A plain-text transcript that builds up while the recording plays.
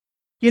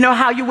You know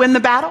how you win the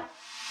battle?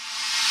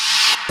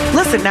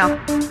 Listen now.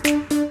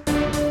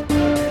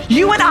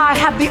 You and I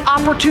have the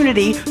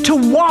opportunity to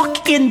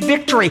walk in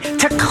victory,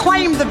 to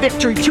claim the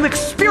victory, to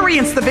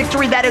experience the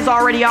victory that is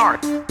already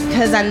ours.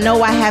 Because I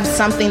know I have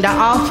something to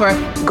offer.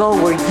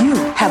 Go where you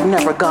have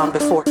never gone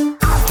before.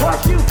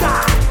 What you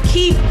got?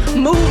 Keep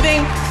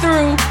moving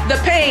through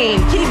the pain.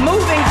 Keep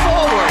moving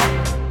forward.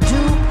 Do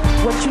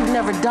what you've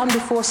never done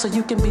before so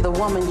you can be the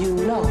woman you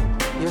know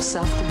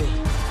yourself to be.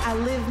 I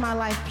live my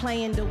life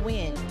playing to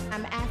win.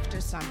 I'm after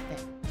something.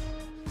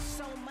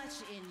 So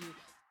much in you.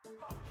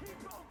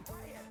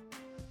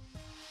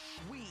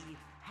 We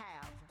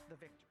have the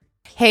victory.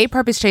 Hey,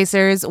 Purpose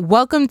Chasers.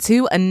 Welcome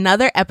to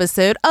another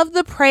episode of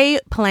the Pray,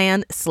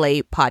 Plan,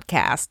 Slay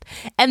podcast.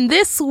 And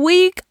this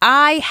week,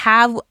 I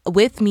have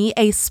with me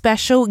a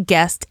special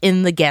guest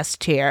in the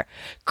guest chair,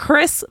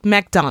 Chris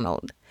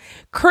McDonald.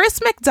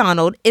 Chris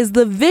McDonald is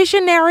the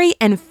visionary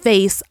and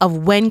face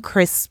of When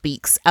Chris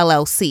Speaks,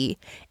 LLC,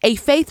 a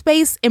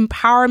faith-based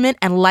empowerment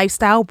and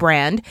lifestyle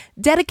brand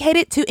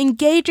dedicated to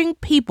engaging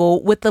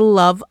people with the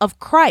love of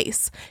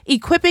Christ,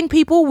 equipping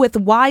people with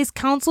wise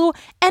counsel,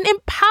 and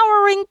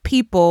empowering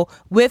people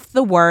with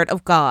the Word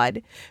of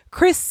God.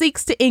 Chris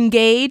seeks to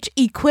engage,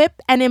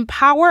 equip, and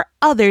empower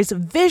others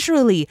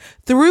visually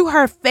through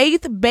her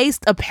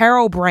faith-based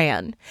apparel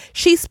brand.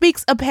 She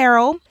speaks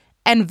apparel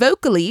and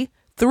vocally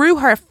through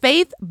her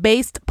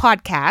faith-based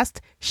podcast,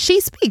 She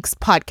Speaks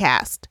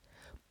Podcast.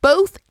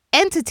 Both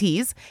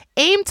entities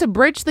aim to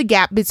bridge the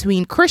gap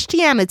between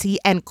Christianity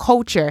and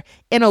culture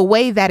in a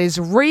way that is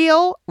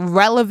real,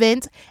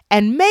 relevant,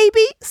 and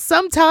maybe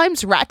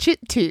sometimes ratchet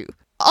too.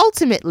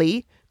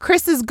 Ultimately,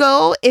 Chris's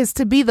goal is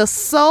to be the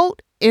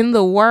salt in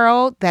the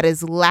world that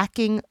is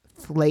lacking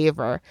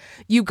flavor.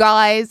 You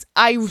guys,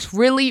 I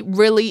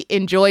really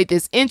enjoyed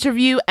this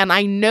interview, and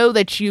I know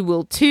that you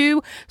will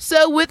too.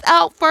 So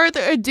without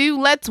further ado,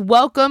 let's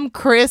welcome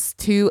Chris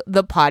to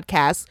the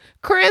podcast.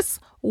 Chris,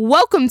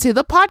 welcome to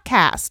the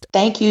podcast.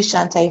 Thank you,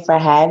 Shantae, for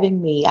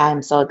having me.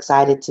 I'm so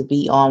excited to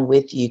be on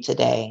with you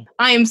today.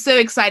 I am so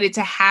excited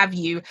to have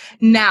you.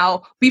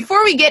 Now,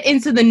 before we get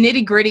into the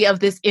nitty-gritty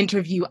of this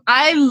interview,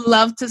 I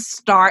love to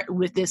start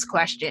with this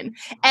question.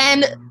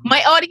 And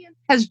my audience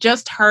has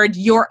just heard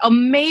your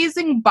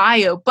amazing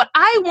bio, but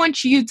I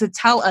want you to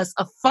tell us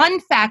a fun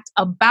fact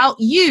about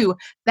you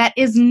that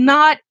is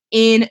not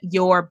in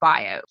your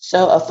bio.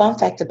 So a fun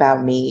fact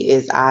about me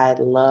is I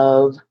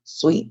love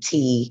sweet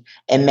tea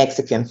and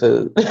Mexican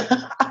food.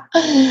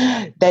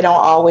 They don't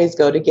always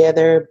go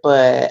together,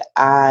 but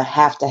I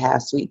have to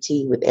have sweet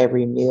tea with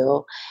every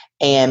meal,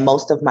 and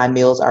most of my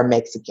meals are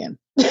Mexican.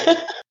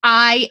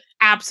 I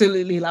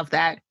absolutely love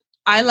that.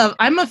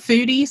 I'm a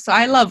foodie, so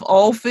I love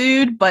all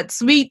food, but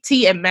sweet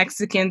tea and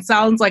Mexican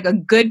sounds like a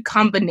good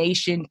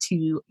combination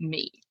to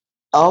me.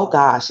 Oh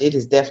gosh, it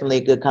is definitely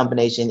a good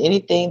combination.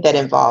 Anything that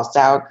involves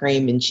sour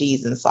cream and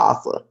cheese and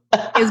salsa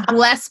is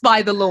blessed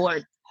by the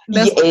Lord.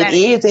 It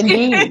is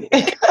indeed.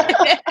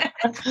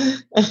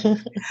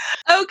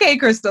 Okay,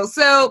 Crystal.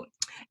 So,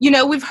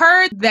 we've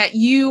heard that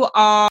you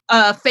are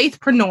a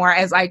faithpreneur,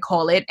 as I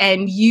call it,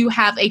 and you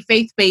have a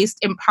faith-based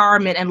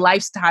empowerment and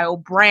lifestyle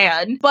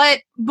brand.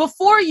 But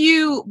before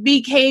you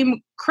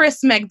became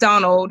Chris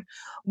McDonald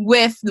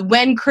with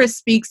When Chris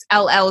Speaks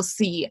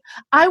LLC,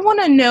 I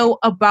want to know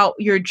about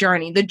your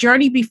journey, the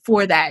journey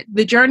before that,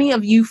 the journey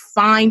of you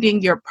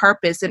finding your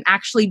purpose and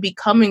actually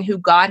becoming who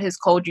God has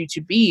called you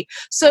to be.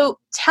 So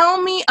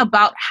tell me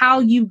about how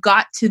you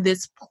got to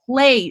this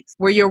place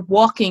where you're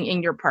walking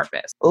in your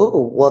purpose.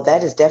 Oh, well,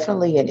 that is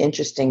definitely an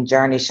interesting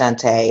journey,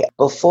 Shantae.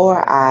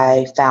 Before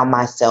I found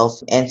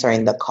myself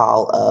answering the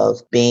call of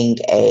being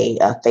a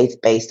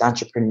faith-based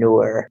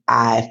entrepreneur,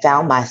 I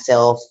found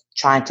myself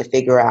trying to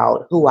figure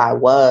out who I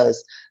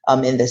was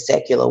in the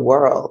secular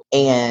world.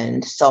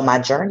 And so my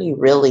journey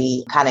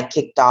really kind of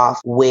kicked off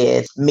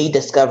with me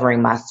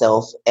discovering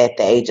myself at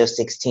the age of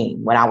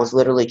 16, when I was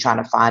literally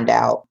trying to find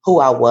out who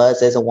I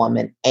was as a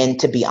woman. And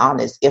to be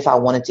honest, if I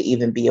wanted to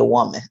even be a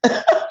woman.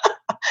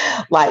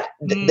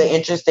 The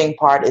interesting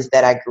part is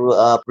that I grew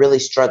up really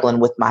struggling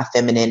with my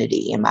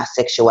femininity and my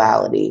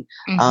sexuality,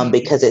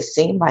 because it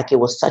seemed like it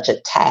was such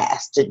a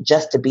task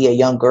just to be a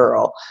young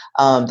girl.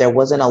 There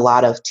wasn't a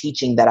lot of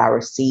teaching that I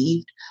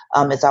received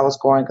as I was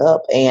growing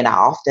up. And I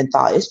often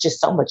thought it's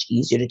just so much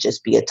easier to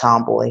just be a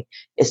tomboy.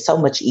 It's so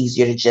much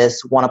easier to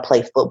just want to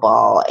play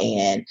football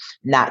and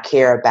not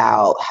care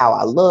about how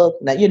I look.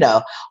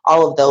 Now,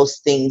 all of those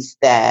things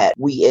that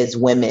we as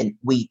women,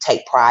 we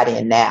take pride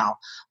in now.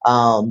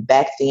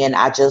 Back then,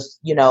 I just,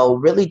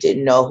 really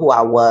didn't know who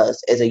I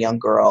was as a young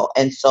girl.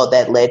 And so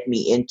that led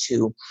me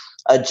into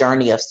a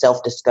journey of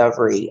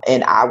self-discovery.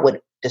 And I would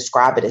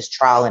describe it as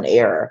trial and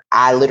error.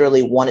 I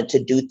literally wanted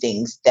to do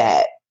things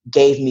that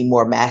gave me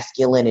more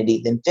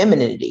masculinity than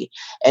femininity.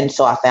 And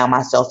so I found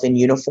myself in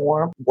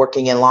uniform,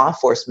 working in law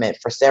enforcement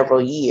for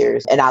several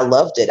years. And I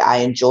loved it. I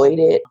enjoyed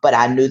it, but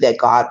I knew that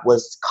God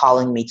was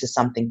calling me to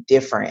something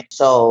different.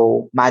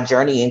 So my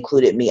journey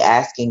included me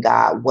asking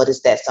God, what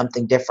does that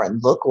something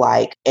different look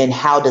like? And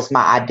how does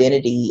my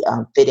identity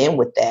fit in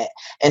with that?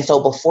 And so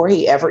before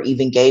he ever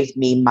even gave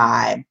me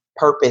my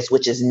purpose,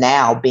 which is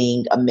now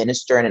being a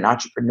minister and an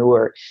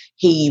entrepreneur,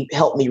 he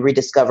helped me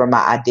rediscover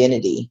my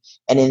identity.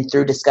 And then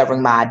through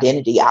discovering my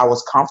identity, I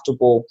was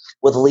comfortable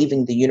with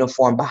leaving the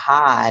uniform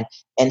behind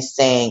and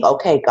saying,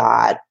 okay,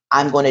 God,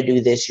 I'm going to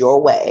do this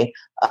your way.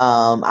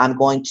 I'm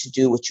going to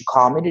do what you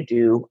call me to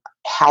do,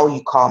 how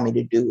you call me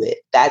to do it.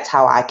 That's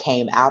how I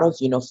came out of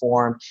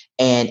uniform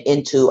and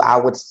into, I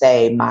would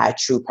say, my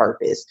true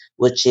purpose,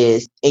 which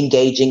is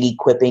engaging,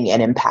 equipping,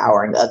 and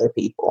empowering other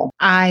people.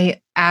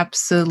 I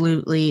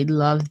absolutely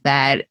love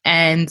that.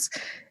 And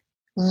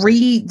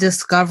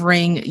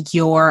rediscovering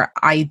your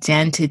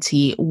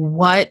identity,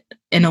 what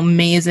an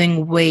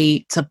amazing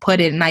way to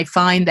put it. And I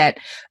find that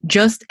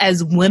just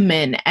as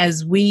women,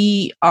 as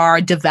we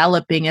are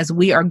developing, as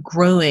we are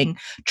growing,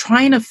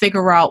 trying to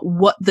figure out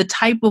what the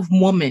type of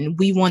woman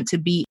we want to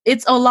be,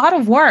 it's a lot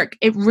of work.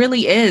 It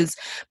really is,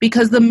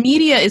 because the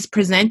media is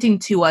presenting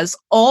to us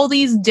all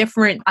these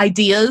different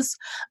ideas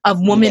of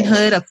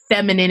womanhood, of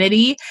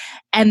femininity.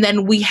 And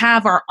then we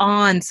have our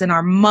aunts and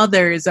our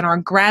mothers and our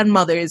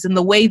grandmothers and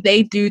the way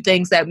they do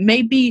things that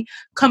may be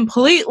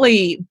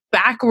completely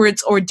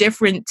backwards or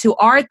different to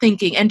our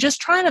thinking, and just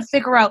trying to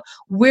figure out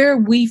where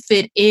we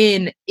fit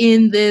in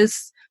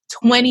this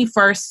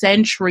 21st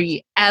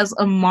century as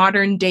a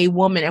modern day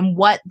woman and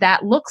what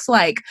that looks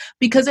like,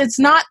 because it's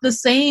not the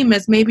same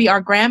as maybe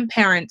our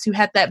grandparents who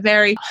had that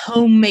very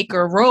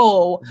homemaker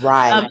role.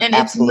 Right. And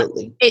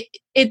absolutely.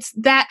 It's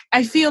that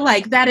I feel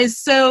like that is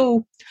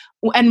so.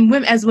 And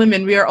as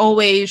women, we are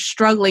always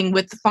struggling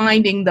with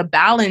finding the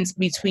balance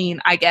between,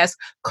 I guess,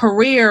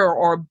 career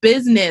or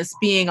business,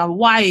 being a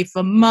wife,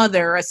 a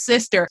mother, a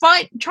sister,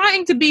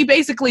 trying to be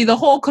basically the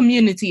whole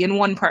community in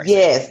one person.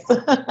 Yes,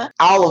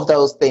 all of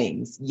those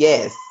things.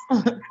 Yes.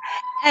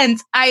 And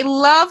I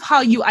love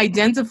how you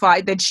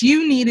identified that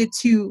you needed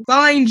to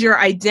find your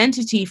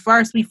identity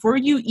first before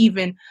you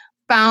even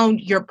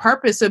found your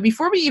purpose. So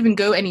before we even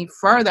go any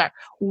further,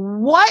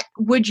 what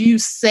would you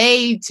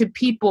say to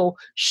people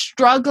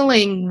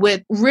struggling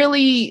with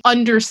really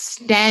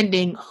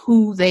understanding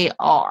who they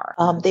are?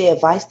 The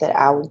advice that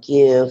I would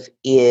give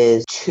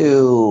is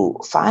to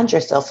find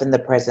yourself in the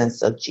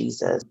presence of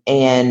Jesus.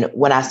 And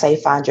when I say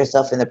find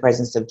yourself in the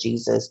presence of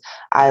Jesus,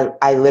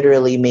 I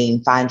literally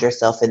mean find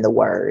yourself in the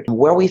Word.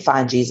 Where we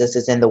find Jesus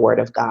is in the Word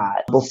of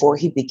God. Before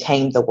he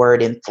became the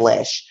Word in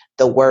flesh,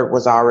 the Word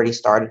was already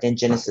started in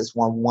Genesis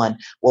 1:1,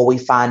 where we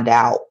find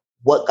out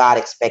what God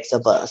expects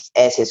of us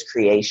as his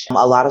creation.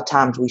 A lot of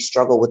times we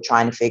struggle with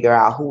trying to figure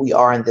out who we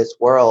are in this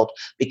world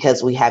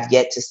because we have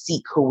yet to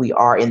seek who we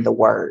are in the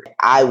Word.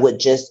 I would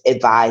just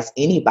advise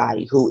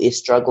anybody who is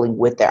struggling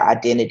with their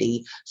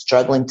identity,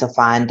 struggling to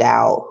find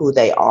out who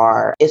they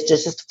are, is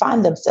just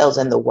find themselves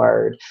in the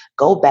Word.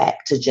 Go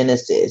back to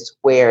Genesis,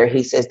 where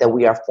he says that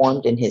we are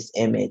formed in his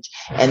image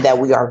and that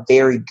we are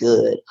very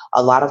good.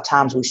 A lot of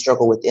times we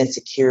struggle with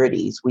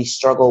insecurities. We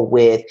struggle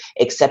with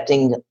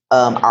accepting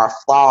our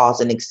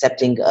flaws and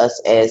accepting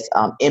us as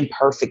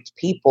imperfect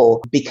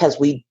people because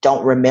we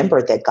don't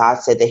remember that God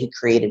said that he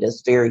created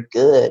us very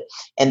good,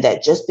 and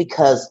that just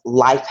because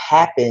life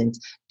happens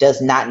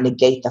does not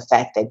negate the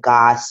fact that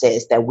God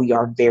says that we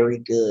are very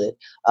good.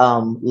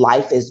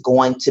 Life is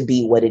going to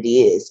be what it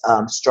is.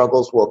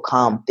 Struggles will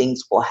come,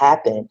 things will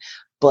happen.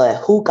 But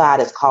who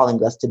God is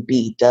calling us to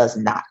be does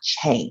not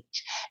change.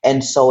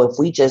 And so if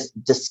we just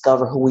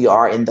discover who we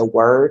are in the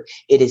Word,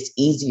 it is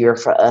easier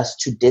for us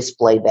to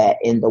display that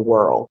in the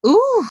world.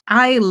 Ooh,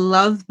 I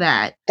love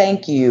that.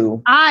 Thank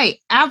you. I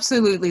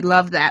absolutely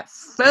love that.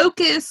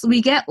 Focus,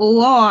 we get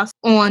lost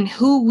on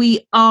who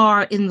we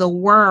are in the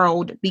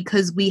world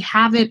because we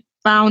haven't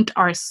found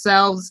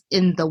ourselves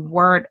in the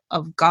Word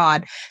of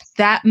God.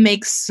 That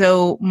makes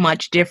so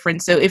much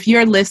difference. So if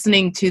you're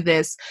listening to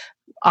this,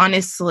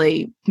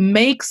 honestly,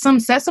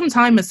 set some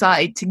time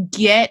aside to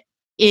get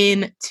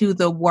into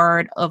the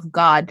Word of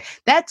God.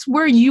 That's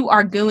where you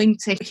are going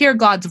to hear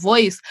God's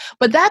voice,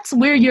 but that's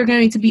where you're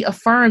going to be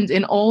affirmed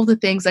in all the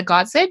things that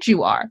God said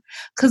you are.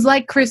 Because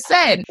like Chris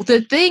said,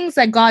 the things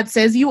that God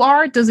says you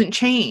are doesn't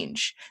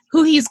change.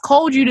 Who he's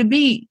called you to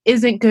be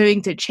isn't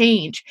going to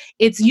change.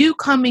 It's you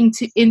coming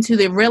into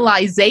the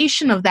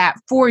realization of that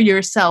for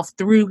yourself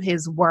through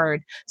his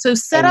Word. So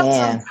set up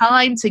some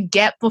time to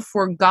get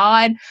before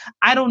God.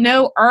 I don't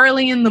know,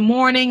 early in the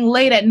morning,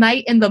 late at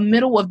night, in the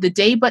middle of the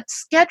day, but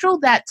schedule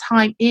that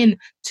time in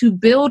to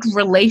build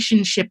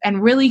relationship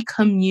and really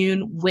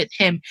commune with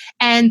him.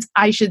 And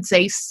I should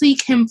say,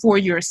 seek him for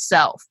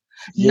yourself,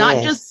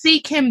 not just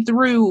seek him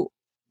through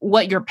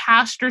what your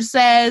pastor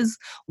says,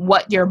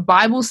 what your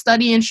Bible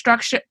study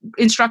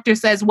instructor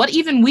says, what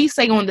even we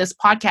say on this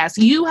podcast.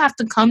 You have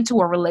to come to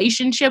a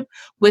relationship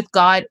with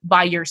God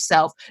by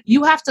yourself.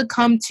 You have to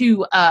come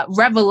to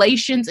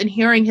revelations and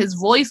hearing his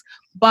voice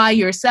by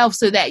yourself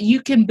so that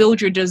you can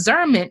build your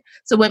discernment.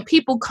 So when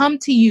people come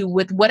to you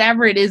with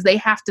whatever it is they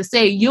have to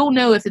say, you'll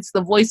know if it's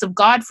the voice of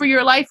God for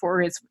your life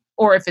or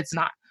if it's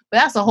not. But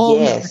that's a whole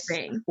other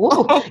thing.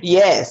 Ooh,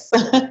 yes.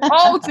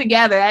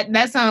 Altogether,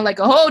 that sounds like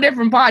a whole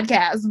different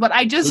podcast. But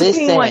I just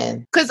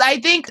want, because I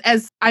think,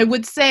 as I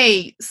would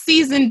say,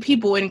 seasoned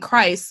people in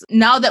Christ,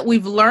 now that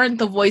we've learned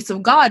the voice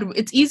of God,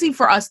 it's easy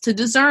for us to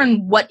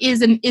discern what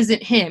is and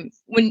isn't him.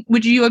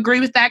 Would you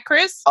agree with that,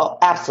 Chris? Oh,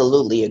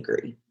 absolutely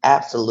agree.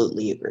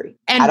 Absolutely agree.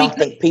 And I don't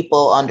think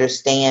people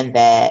understand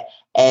that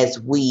as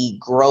we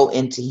grow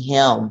into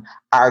him,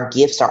 our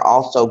gifts are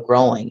also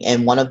growing.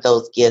 And one of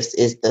those gifts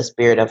is the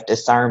spirit of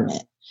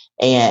discernment.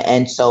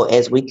 And so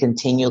as we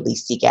continually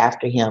seek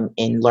after him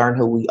and learn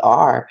who we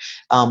are,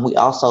 we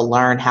also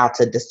learn how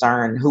to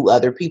discern who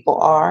other people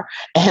are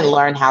and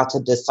learn how to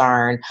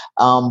discern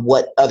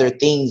what other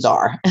things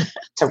are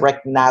to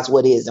recognize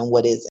what is and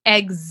what isn't.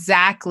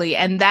 Exactly.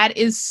 And that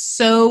is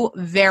so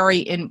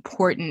very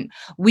important.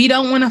 We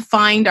don't want to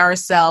find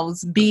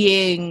ourselves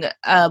being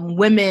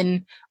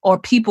women or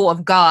people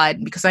of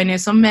God, because I know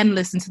some men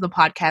listen to the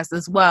podcast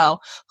as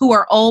well, who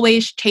are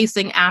always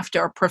chasing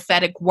after a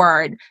prophetic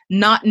word,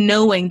 not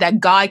knowing that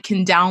God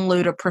can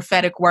download a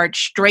prophetic word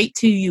straight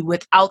to you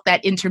without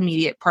that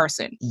intermediate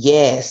person.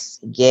 Yes,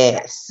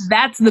 yes.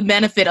 That's the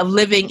benefit of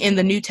living in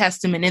the New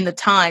Testament in the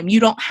time. You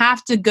don't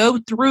have to go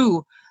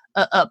through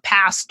a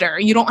pastor.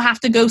 You don't have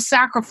to go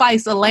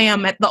sacrifice a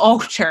lamb at the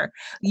altar.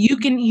 You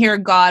can hear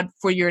God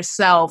for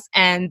yourself.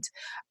 And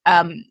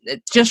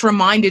it just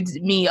reminded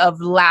me of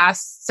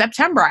last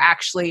September,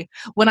 actually,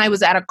 when I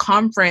was at a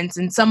conference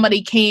and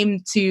somebody came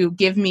to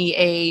give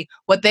me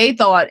what they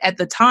thought at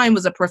the time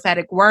was a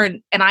prophetic word.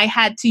 And I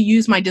had to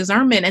use my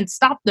discernment and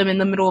stop them in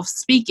the middle of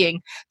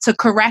speaking to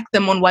correct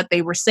them on what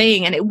they were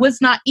saying. And it was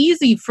not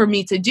easy for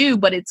me to do,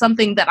 but it's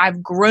something that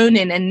I've grown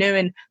in and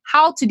known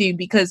how to do,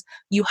 because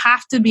you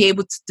have to be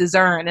able to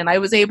discern. And I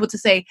was able to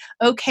say,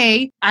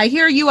 okay, I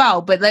hear you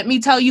out, but let me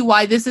tell you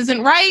why this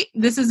isn't right.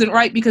 This isn't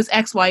right because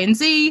X, Y, and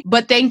Z,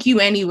 but thank you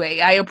anyway.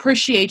 I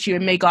appreciate you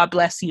and may God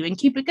bless you, and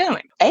keep it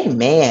going.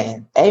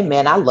 Amen.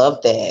 Amen. I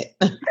love that.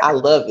 I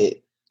love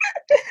it.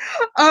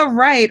 All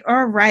right.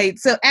 All right.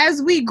 So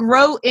as we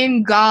grow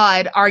in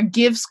God, our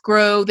gifts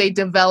grow, they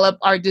develop,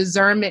 our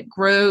discernment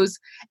grows.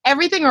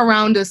 Everything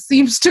around us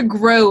seems to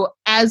grow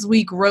as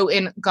we grow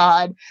in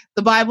God.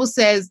 The Bible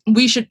says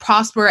we should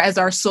prosper as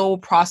our soul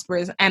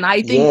prospers. And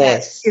I think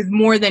that is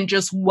more than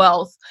just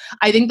wealth.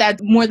 I think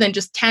that's more than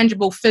just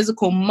tangible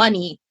physical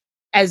money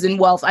as in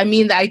wealth. I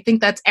mean, I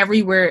think that's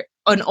everywhere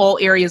in all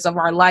areas of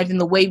our life, in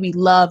the way we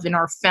love, in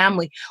our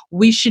family.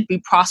 We should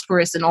be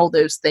prosperous in all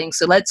those things.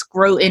 So let's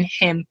grow in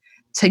him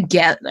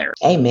together.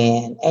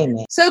 Amen.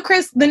 Amen. So,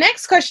 Chris, the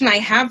next question I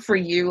have for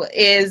you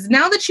is,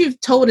 now that you've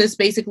told us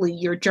basically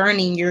your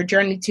journey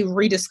to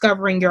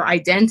rediscovering your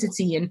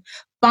identity and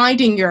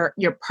finding your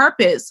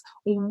purpose,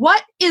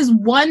 what is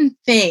one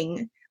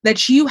thing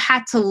that you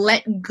had to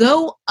let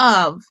go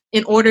of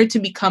in order to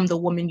become the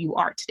woman you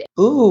are today?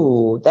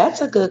 Ooh, that's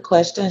a good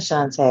question,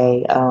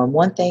 Shantae.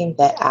 One thing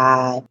that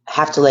I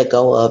have to let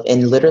go of,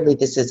 and literally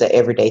this is an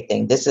everyday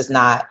thing. This is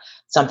not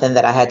something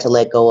that I had to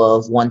let go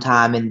of one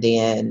time and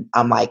then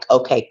I'm like,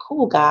 okay,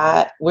 cool,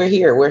 God, we're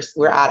here. We're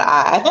eye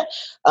to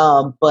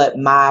eye. But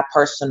my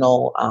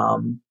personal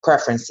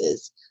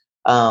preferences,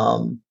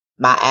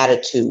 my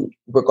attitude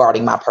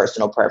regarding my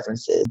personal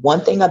preferences.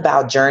 One thing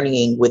about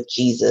journeying with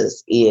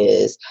Jesus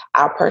is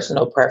our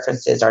personal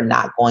preferences are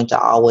not going to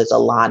always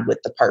align with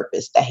the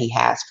purpose that he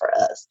has for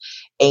us.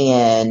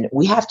 And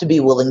we have to be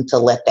willing to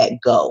let that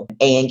go.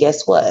 And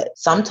guess what?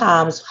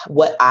 Sometimes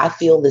what I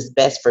feel is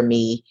best for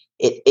me,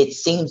 it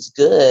seems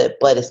good,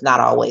 but it's not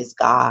always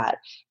God.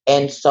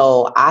 And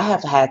so I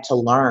have had to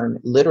learn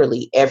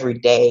literally every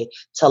day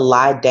to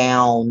lie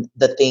down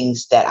the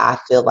things that I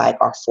feel like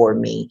are for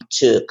me,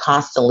 to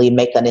constantly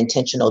make an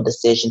intentional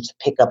decision to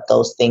pick up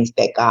those things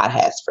that God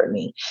has for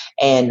me.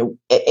 And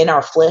in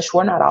our flesh,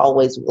 we're not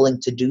always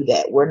willing to do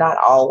that. We're not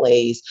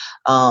always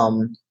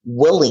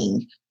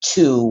willing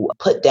to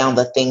put down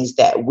the things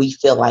that we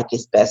feel like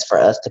is best for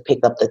us, to pick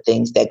up the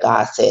things that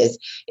God says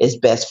is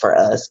best for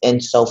us.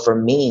 And so for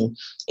me,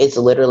 it's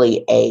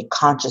literally a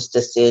conscious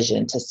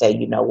decision to say,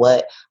 you know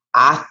what,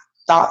 I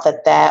thought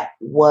that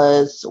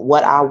was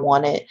what I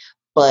wanted,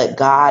 but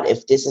God,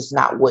 if this is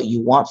not what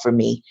you want for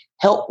me,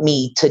 help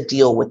me to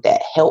deal with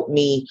that. Help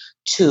me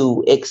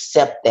to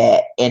accept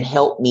that and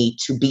help me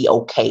to be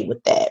okay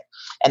with that.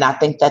 And I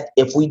think that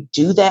if we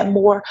do that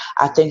more,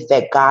 I think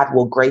that God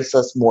will grace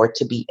us more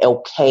to be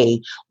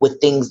okay with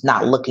things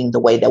not looking the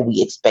way that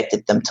we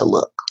expected them to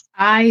look.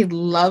 I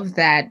love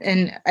that.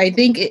 And I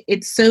think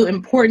it's so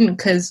important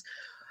because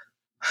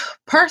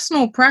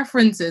Personal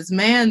preferences,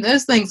 man,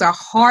 those things are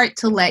hard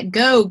to let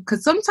go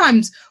because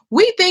sometimes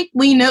we think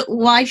we know.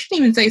 Well, I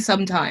shouldn't even say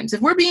sometimes.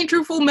 If we're being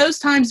truthful,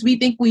 most times we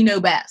think we know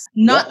best,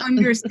 not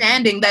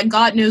understanding that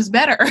God knows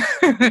better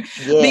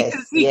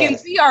because he can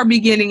see our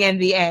beginning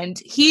and the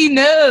end. He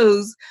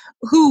knows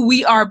who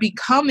we are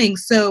becoming.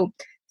 So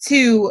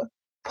to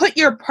put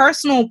your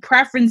personal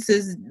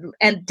preferences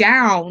and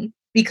down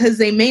because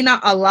they may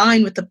not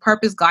align with the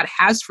purpose God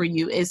has for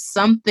you is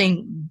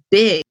something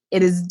big.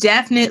 It is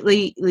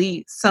definitely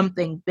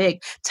something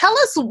big. Tell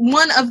us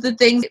one of the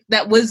things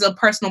that was a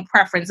personal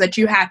preference that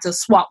you had to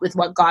swap with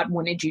what God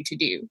wanted you to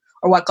do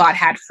or what God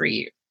had for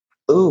you.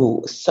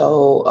 Ooh,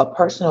 so a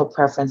personal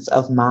preference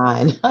of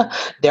mine,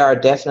 there are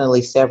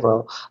definitely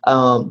several,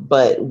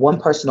 but one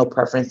personal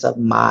preference of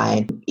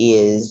mine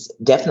is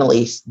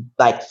definitely,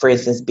 like, for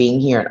instance, being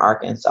here in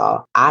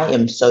Arkansas. I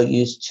am so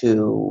used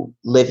to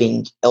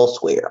living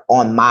elsewhere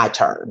on my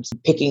terms,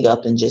 picking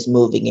up and just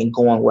moving and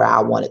going where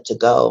I wanted to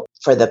go.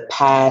 For the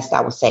past,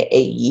 I would say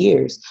 8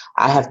 years,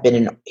 I have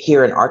been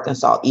here in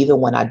Arkansas,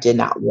 even when I did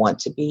not want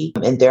to be.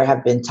 And there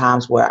have been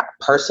times where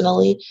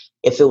personally,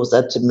 if it was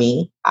up to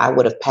me, I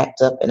would have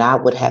packed up and I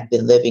would have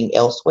been living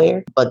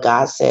elsewhere. But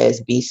God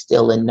says, be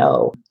still and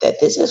know that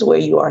this is where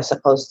you are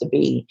supposed to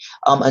be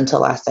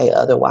until I say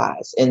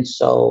otherwise. And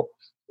so,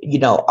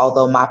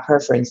 although my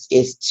preference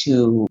is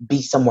to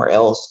be somewhere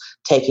else,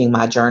 taking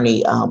my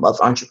journey of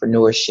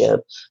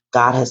entrepreneurship,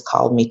 God has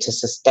called me to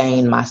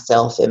sustain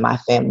myself and my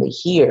family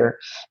here.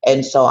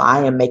 And so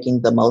I am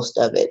making the most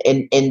of it.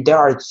 And there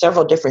are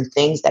several different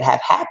things that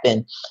have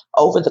happened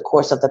over the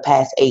course of the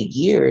past 8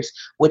 years,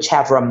 which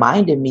have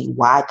reminded me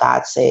why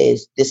God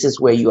says this is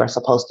where you are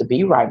supposed to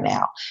be right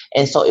now.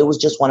 And so it was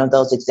just one of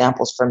those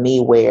examples for me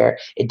where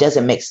it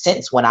doesn't make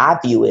sense when I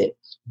view it.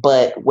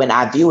 But when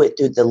I view it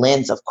through the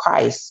lens of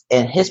Christ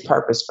and his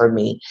purpose for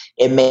me,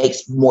 it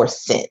makes more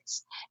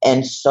sense.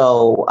 And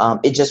so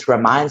it just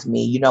reminds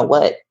me, you know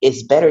what,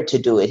 it's better to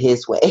do it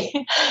his way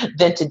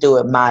than to do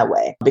it my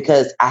way,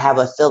 because I have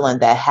a feeling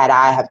that had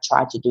I have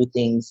tried to do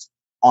things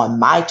on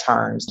my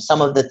terms,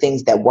 some of the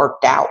things that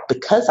worked out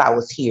because I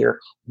was here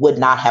would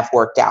not have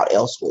worked out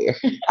elsewhere.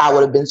 I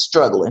would have been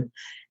struggling.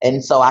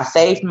 And so I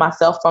saved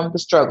myself from the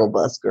struggle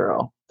bus,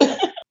 girl.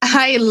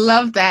 I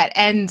love that.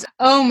 And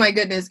oh my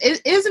goodness,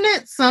 isn't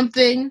it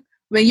something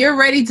when you're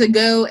ready to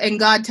go and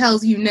God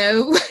tells you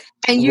no?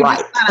 And you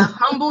just gotta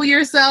humble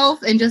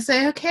yourself and just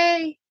say,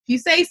 okay, if you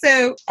say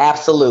so.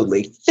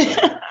 Absolutely.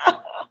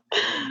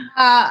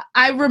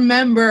 I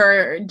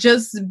remember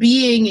just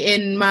being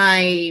in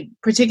my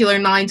particular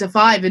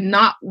 9-to-5 and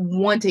not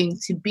wanting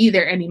to be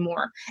there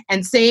anymore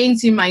and saying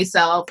to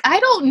myself, I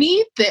don't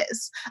need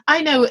this.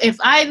 I know if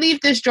I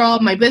leave this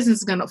job, my business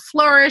is going to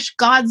flourish.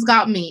 God's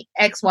got me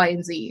X, Y,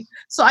 and Z.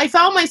 So I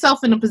found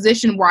myself in a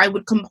position where I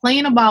would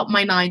complain about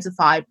my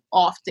 9-to-5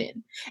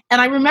 often.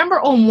 And I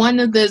remember on one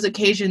of those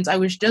occasions, I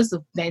was just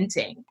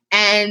venting.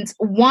 And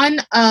one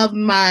of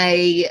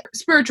my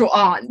spiritual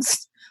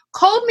aunts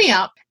called me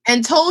up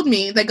and told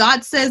me that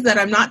God says that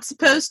I'm not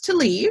supposed to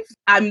leave.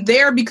 I'm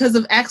there because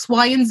of X,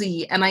 Y, and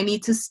Z, and I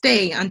need to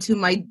stay until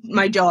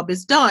my job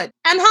is done,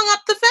 and hung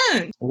up the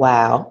phone.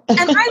 Wow. And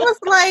I was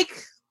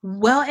like,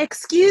 well,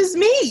 excuse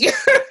me.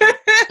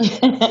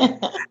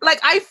 Like,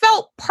 I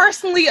felt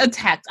personally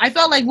attacked. I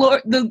felt like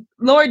the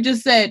Lord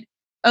just said,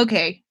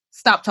 okay,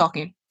 stop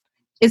talking.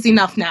 It's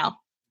enough now.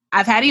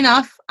 I've had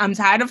enough. I'm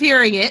tired of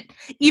hearing it,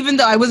 even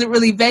though I wasn't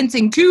really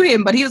venting to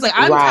him, but he was like,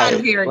 I'm tired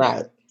of hearing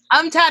it.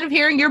 I'm tired of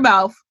hearing your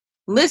mouth.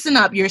 Listen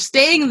up. You're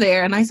staying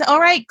there. And I said, all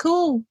right,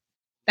 cool.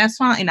 That's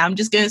fine. I'm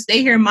just going to stay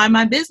here and mind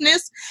my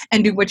business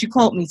and do what you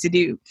called me to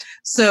do.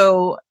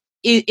 So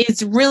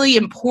it's really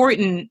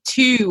important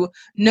to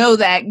know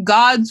that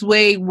God's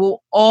way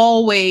will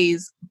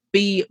always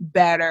be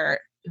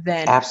better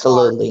than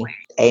absolutely.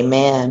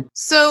 Amen.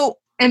 So,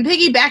 and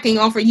piggybacking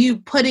off of you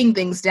putting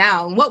things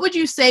down, what would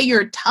you say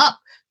your top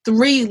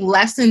 3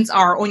 lessons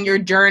are on your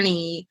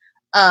journey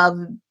of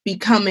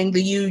becoming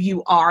the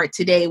you are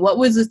today? What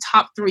was the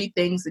top 3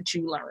 things that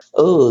you learned?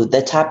 Oh,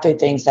 the top 3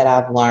 things that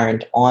I've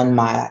learned on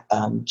my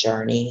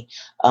journey.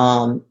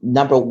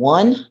 Number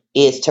 1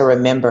 is to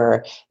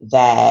remember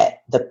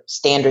that the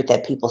standard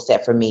that people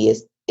set for me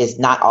is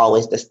not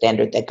always the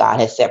standard that God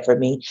has set for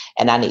me.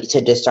 And I need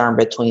to discern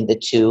between the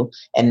two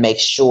and make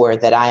sure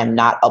that I'm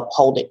not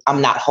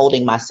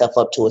holding myself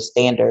up to a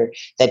standard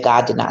that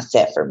God did not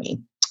set for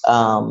me.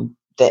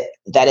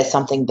 That is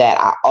something that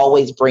I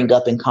always bring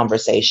up in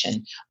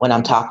conversation when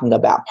I'm talking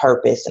about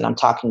purpose and I'm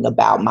talking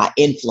about my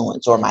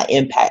influence or my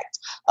impact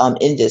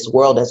in this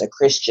world as a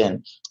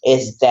Christian,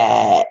 is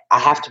that I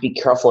have to be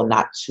careful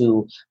not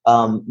to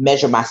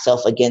measure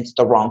myself against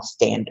the wrong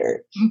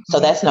standard. Mm-hmm. So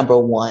that's number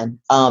 1.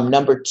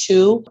 Number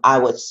 2, I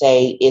would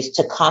say, is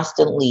to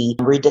constantly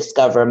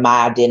rediscover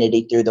my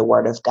identity through the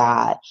Word of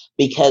God,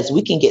 because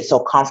we can get so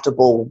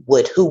comfortable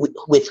with who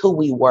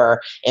we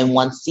were in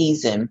one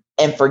season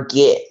and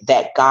forget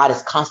that God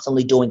is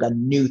constantly doing a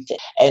new thing.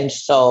 And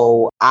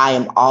so I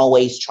am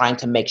always trying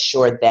to make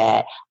sure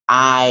that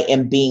I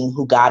am being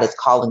who God is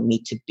calling me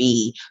to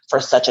be for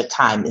such a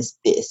time as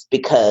this,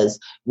 because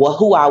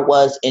who I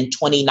was in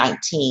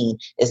 2019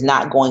 is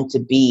not going to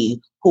be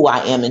who I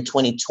am in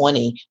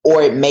 2020,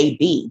 or it may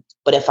be.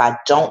 But if I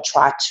don't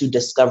try to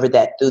discover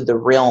that through the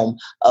realm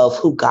of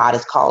who God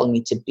is calling me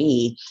to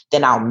be,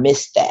 then I'll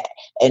miss that.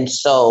 And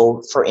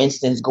so, for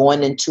instance,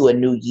 going into a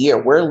new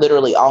year, we're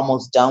literally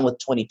almost done with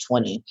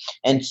 2020.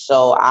 And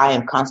so I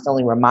am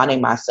constantly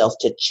reminding myself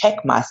to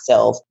check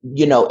myself,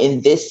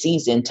 in this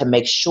season, to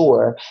make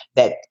sure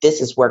that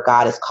this is where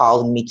God is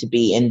calling me to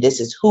be. And this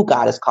is who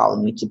God is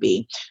calling me to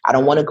be. I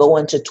don't want to go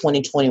into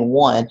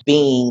 2021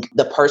 being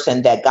the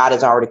person that God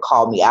has already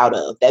called me out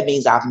of. That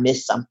means I've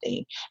missed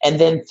something. And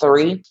then 3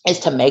 is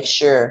to make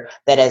sure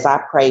that as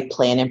I pray,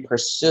 plan, and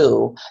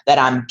pursue, that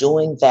I'm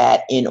doing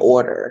that in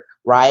order,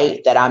 right?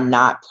 That I'm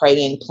not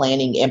praying,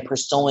 planning, and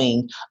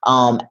pursuing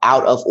out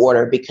of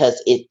order because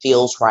it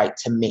feels right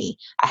to me.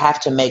 I have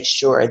to make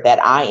sure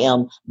that I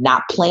am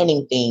not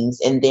planning things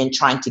and then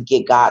trying to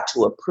get God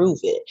to approve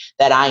it,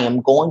 that I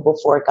am going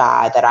before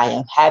God, that I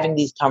am having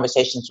these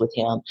conversations with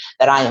him,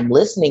 that I am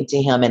listening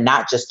to him and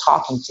not just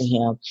talking to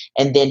him.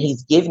 And then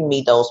he's giving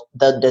me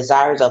the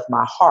desires of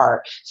my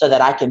heart so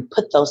that I can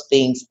put those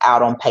things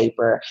out on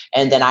paper,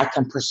 and then I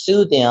can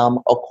pursue them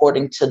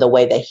according to the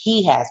way that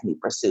he has me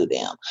pursue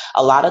them.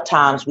 A lot of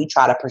times we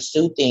try to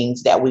pursue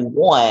things that we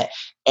want,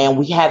 and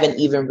we haven't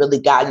even really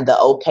gotten the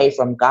okay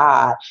from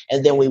God.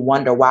 And then we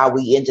wonder why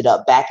we ended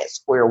up back at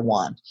square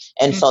one.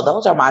 And so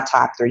those are my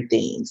top 3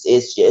 things.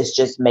 It's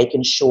just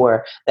making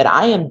sure that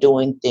I am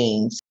doing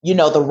things,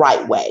 the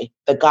right way,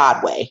 the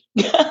God way,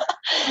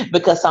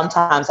 because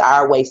sometimes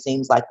our way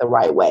seems like the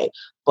right way.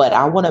 But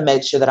I want to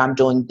make sure that I'm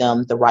doing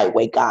them the right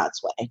way,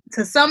 God's way.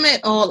 To sum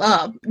it all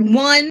up,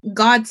 1,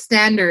 God's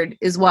standard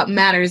is what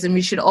matters, and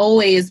we should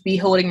always be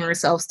holding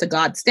ourselves to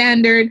God's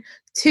standard.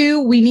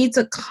 2, we need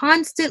to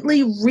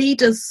constantly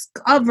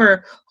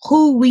rediscover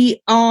who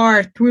we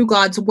are through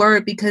God's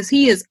word, because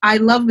he is, I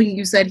love when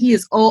you said he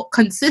is all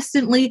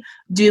consistently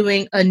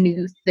doing a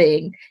new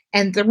thing.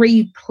 And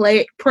 3,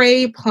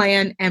 pray,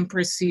 plan, and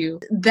pursue.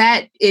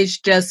 That is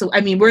just,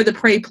 we're the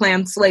Pray,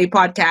 Plan, Slay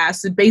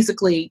podcast. It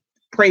basically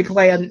pray,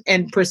 plan,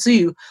 and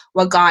pursue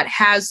what God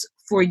has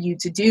for you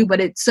to do.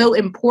 But it's so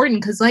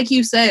important because, like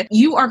you said,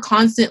 you are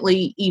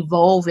constantly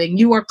evolving.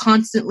 You are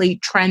constantly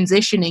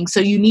transitioning.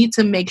 So you need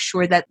to make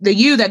sure that the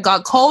you that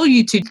God called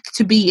you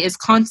to be is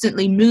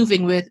constantly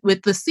moving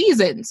with the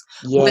seasons.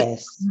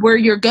 Yes. Where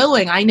you're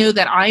going. I know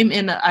that I'm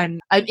in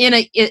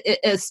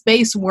a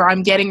space where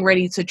I'm getting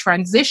ready to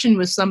transition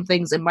with some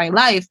things in my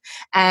life.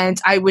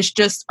 And I was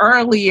just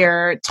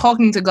earlier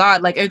talking to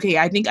God, like, okay,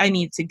 I think I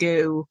need to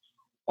go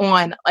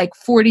on like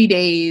 40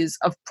 days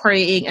of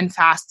praying and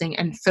fasting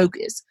and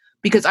focus,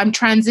 because I'm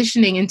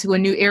transitioning into a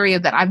new area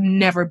that I've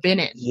never been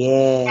in.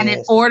 Yes, and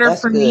in order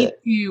for me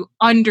to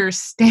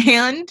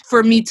understand,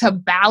 for me to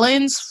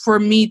balance, for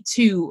me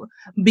to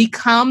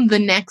become the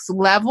next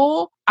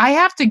level, I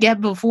have to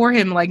get before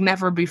him like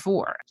never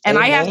before. And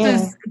Amen. I have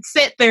to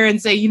sit there and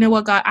say, you know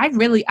what, God, I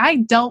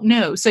don't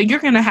know. So you're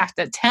going to have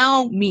to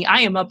tell me.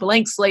 I am a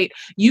blank slate.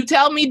 You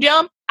tell me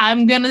jump,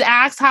 I'm going to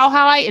ask how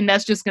high, and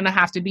that's just going to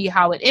have to be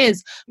how it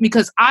is,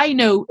 because I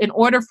know in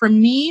order for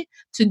me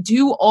to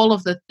do all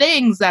of the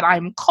things that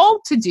I'm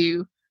called to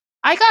do,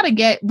 I got to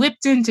get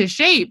whipped into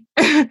shape.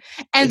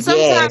 And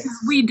sometimes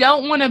we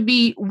don't want to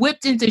be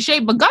whipped into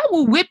shape, but God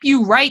will whip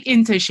you right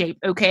into shape,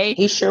 okay?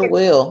 He sure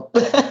will.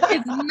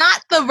 It's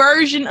not the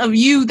version of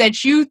you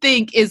that you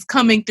think is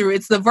coming through.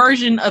 It's the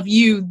version of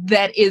you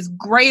that is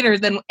greater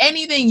than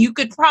anything you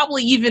could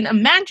probably even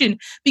imagine,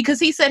 because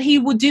he said he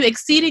would do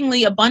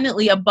exceedingly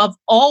abundantly above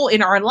all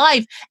in our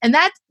life. And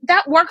that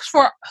works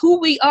for who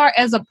we are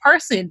as a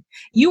person.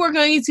 You are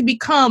going to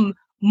become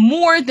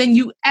more than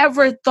you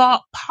ever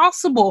thought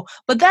possible.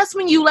 But that's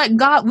when you let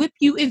God whip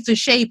you into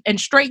shape and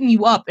straighten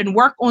you up and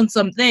work on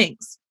some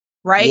things,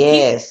 right?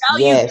 Yes, he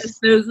can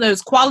tell you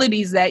those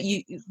qualities that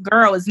you,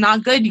 girl, is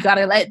not good. You got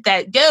to let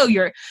that go.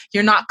 You're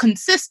not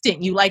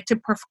consistent. You like to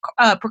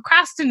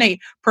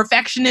procrastinate.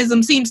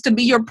 Perfectionism seems to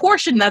be your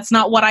portion. That's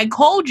not what I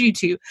called you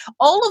to.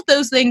 All of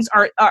those things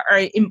are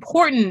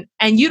important,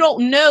 and you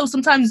don't know.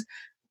 Sometimes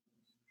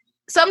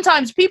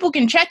people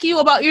can check you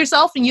about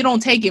yourself and you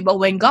don't take it. But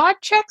when God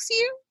checks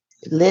you,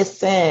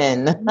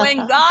 listen,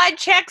 when God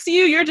checks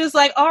you, you're just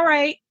like, all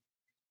right.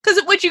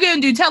 Because what you going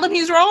to do? Tell him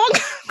he's wrong?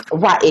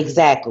 Right,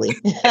 exactly.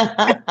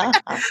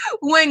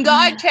 When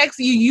God checks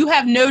you, you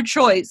have no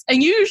choice.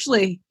 And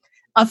usually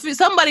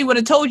somebody would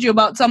have told you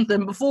about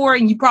something before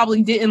and you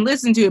probably didn't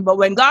listen to it. But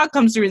when God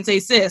comes through and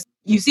says, sis,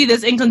 you see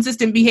this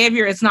inconsistent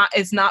behavior, it's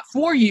not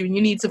for you, and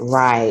you need to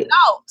sort it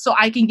out so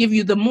I can give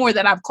you the more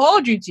that I've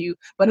called you to.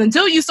 But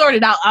until you sort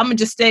it out, I'm going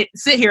to just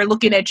sit here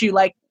looking at you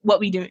like, what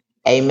we doing?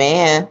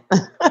 Amen.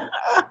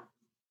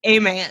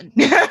 Amen.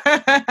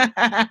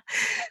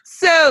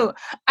 So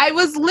I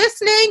was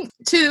listening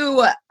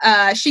to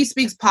She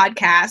Speaks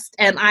podcast,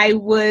 and I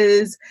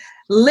was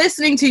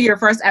listening to your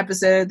first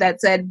episode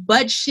that said,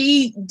 but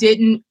she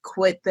didn't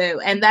quit though.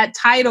 And that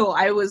title,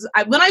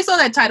 when I saw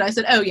that title, I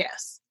said, oh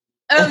yes.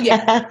 Oh,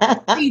 yeah.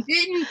 He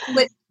didn't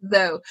quit,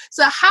 though.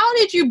 So how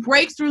did you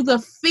break through the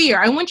fear?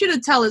 I want you to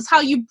tell us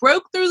how you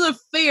broke through the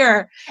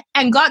fear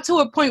and got to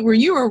a point where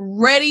you were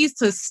ready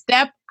to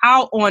step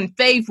out on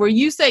faith, where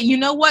you said, you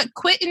know what,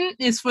 quitting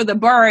is for the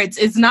birds.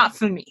 It's not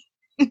for me.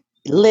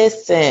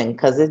 Listen,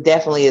 because it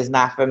definitely is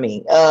not for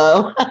me.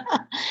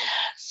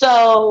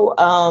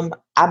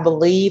 I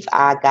believe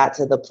I got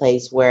to the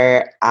place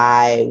where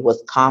I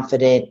was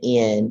confident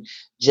in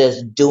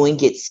just doing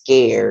it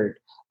scared.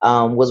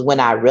 Was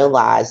when I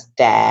realized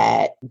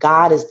that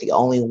God is the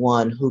only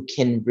one who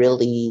can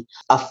really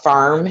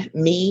affirm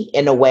me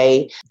in a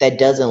way that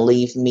doesn't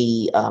leave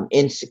me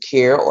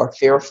insecure or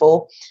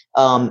fearful.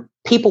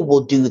 People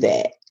will do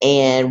that.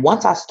 And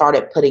once I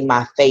started putting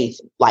my faith,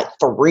 like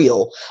for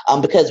real,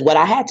 because what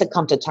I had to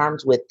come to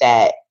terms with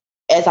that,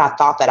 as I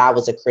thought that I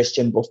was a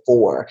Christian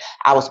before,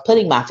 I was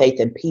putting my faith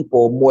in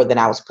people more than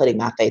I was putting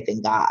my faith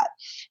in God.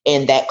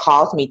 And that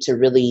caused me to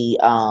really,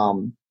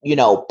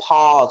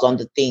 pause on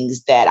the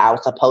things that I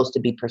was supposed to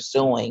be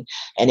pursuing.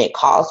 And it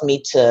caused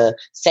me to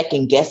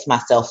second guess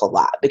myself a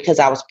lot because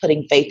I was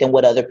putting faith in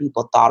what other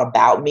people thought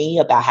about me,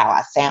 about how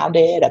I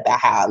sounded, about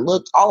how I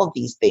looked, all of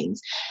these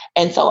things.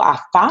 And so I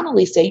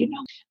finally said,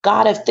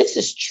 God, if this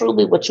is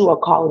truly what you are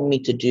calling me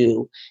to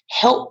do,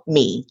 help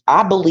me.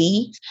 I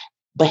believe,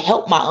 but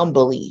help my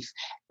unbelief.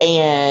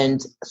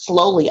 And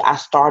slowly I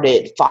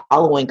started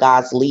following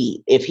God's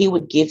lead. If he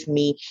would give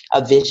me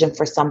a vision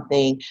for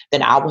something,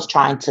 then I was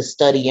trying to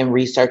study and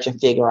research and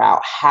figure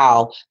out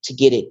how to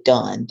get it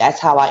done. That's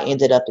how I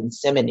ended up in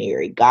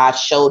seminary. God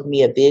showed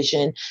me a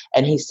vision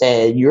and he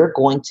said, you're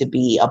going to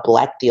be a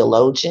Black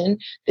theologian.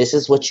 This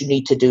is what you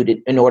need to do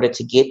in order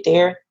to get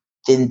there.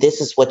 Then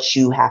this is what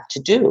you have to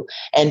do.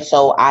 And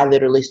so I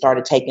literally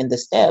started taking the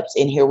steps.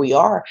 And here we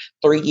are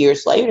 3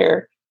 years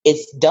later.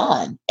 It's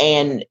done.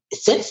 And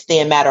since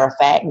then, matter of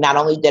fact, not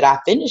only did I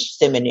finish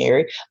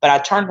seminary, but I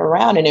turned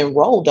around and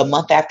enrolled a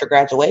month after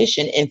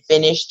graduation and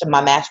finished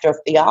my Master of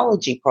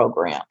Theology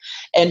program.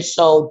 And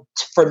so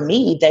for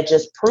me, that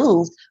just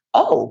proved,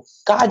 oh,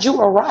 God, you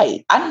were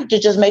right. I need to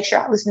just make sure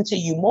I listen to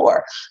you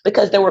more,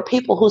 because there were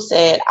people who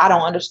said, I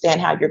don't understand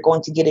how you're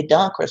going to get it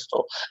done,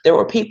 Crystal. There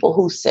were people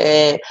who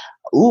said,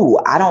 ooh,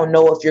 I don't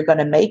know if you're going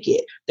to make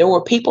it. There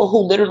were people who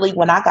literally,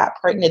 when I got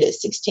pregnant at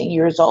 16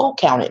 years old,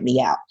 counted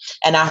me out.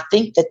 And I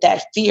think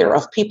that fear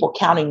of people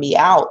counting me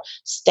out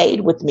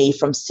stayed with me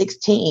from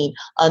 16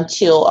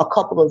 until a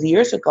couple of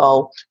years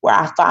ago, where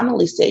I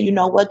finally said, you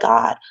know what,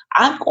 God,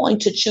 I'm going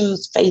to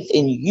choose faith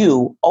in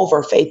you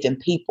over faith in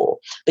people,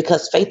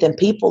 because faith in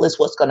people is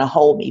what's going to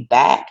hold me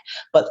back.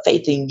 But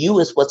faith in you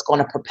is what's going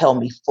to propel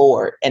me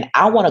forward. And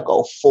I want to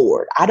go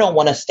forward. I don't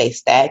want to stay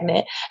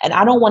stagnant. And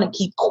I don't want to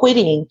keep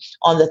quitting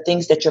on the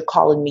things that you're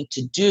calling me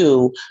to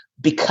do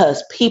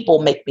because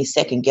people make me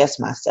second guess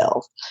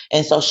myself.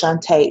 And so,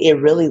 Shantae, it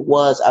really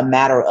was a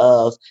matter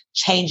of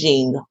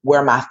changing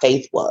where my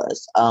faith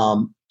was.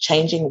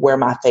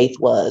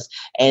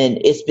 And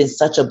it's been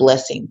such a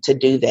blessing to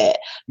do that.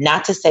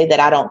 Not to say that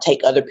I don't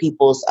take other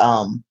people's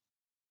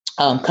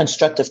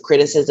constructive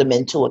criticism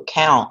into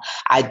account.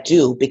 I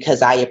do,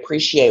 because I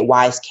appreciate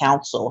wise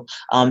counsel.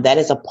 That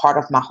is a part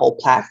of my whole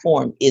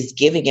platform, is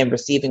giving and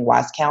receiving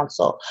wise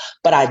counsel.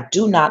 But I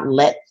do not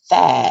let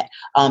that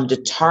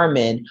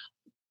determine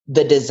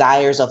the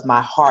desires of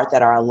my heart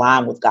that are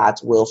aligned with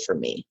God's will for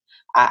me.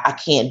 I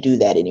can't do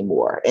that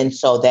anymore. And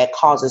so that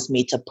causes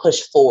me to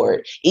push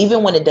forward,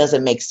 even when it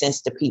doesn't make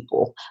sense to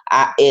people.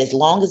 As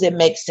long as it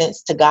makes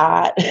sense to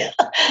God,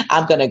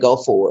 I'm going to go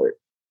forward.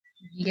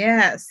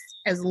 Yes.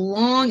 As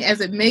long as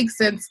it makes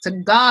sense to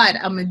God,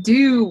 I'm going to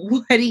do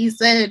what he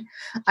said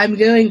I'm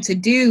going to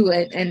do.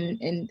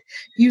 And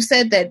you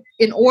said that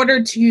in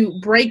order to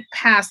break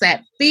past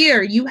that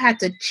fear, you had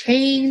to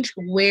change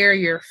where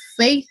your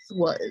faith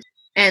was.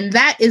 And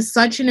that is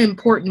such an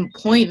important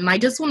point. And I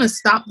just want to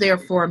stop there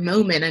for a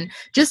moment and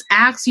just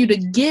ask you to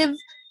give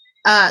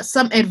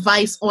some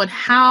advice on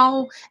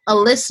how a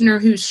listener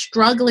who's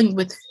struggling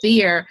with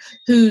fear,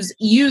 who's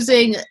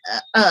using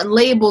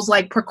labels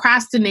like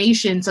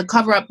procrastination to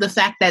cover up the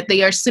fact that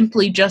they are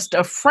simply just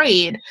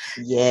afraid,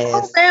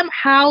 tell them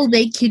how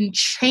they can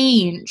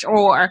change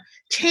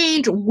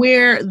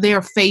where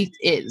their faith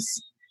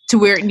is to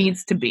where it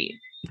needs to be.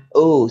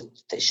 Oh,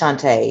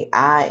 Shantae,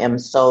 I am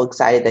so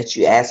excited that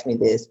you asked me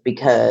this,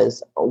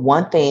 because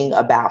one thing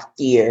about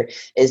fear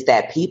is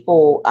that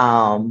people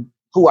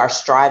who are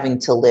striving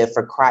to live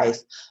for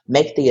Christ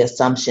make the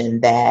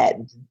assumption that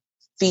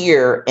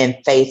fear and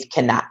faith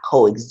cannot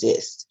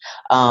coexist.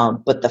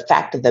 But the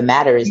fact of the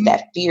matter is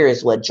that fear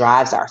is what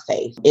drives our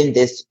faith in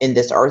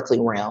this earthly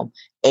realm.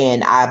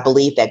 And I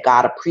believe that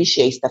God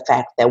appreciates the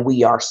fact that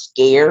we are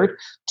scared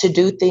to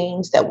do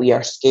things, that we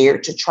are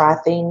scared to try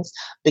things,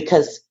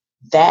 because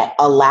that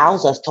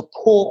allows us to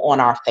pull on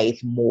our faith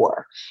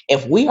more.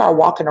 If we are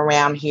walking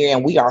around here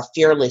and we are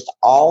fearless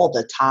all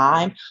the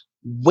time,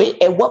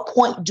 at what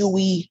point do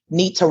we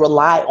need to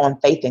rely on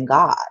faith in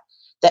God?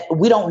 that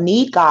we don't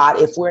need God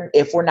if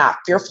we're not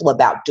fearful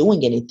about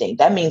doing anything.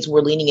 That means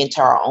we're leaning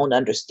into our own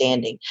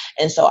understanding.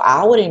 And so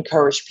I would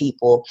encourage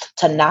people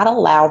to not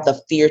allow the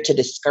fear to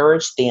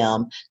discourage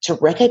them, to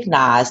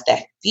recognize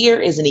that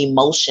fear is an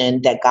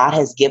emotion that God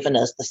has given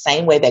us the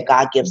same way that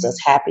God gives us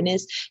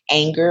happiness,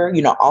 anger,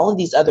 all of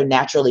these other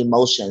natural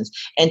emotions,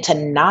 and to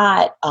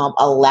not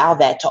allow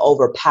that to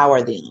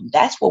overpower them.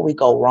 That's where we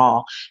go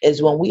wrong,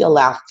 is when we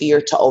allow fear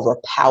to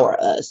overpower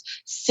us.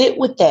 Sit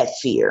with that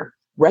fear,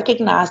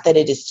 recognize that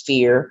it is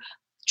fear,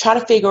 try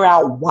to figure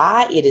out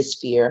why it is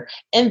fear,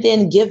 and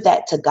then give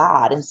that to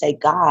God and say,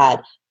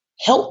 God,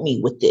 help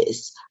me with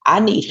this. I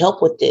need help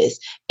with this.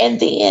 And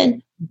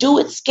then do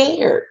it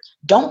scared.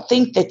 Don't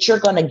think that you're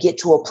going to get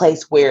to a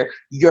place where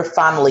you're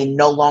finally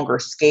no longer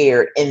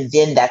scared and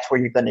then that's where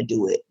you're going to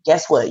do it.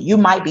 Guess what? You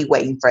might be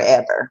waiting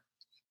forever.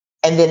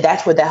 And then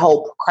that's where the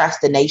whole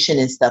procrastination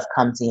and stuff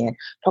comes in.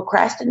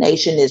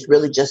 Procrastination is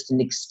really just an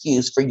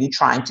excuse for you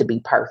trying to be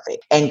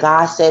perfect. And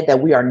God said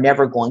that we are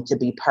never going to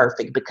be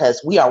perfect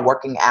because we are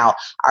working out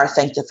our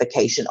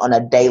sanctification on a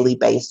daily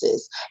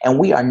basis. And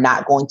we are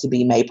not going to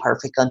be made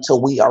perfect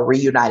until we are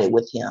reunited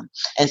with Him.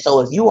 And so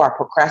if you are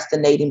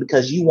procrastinating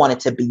because you want it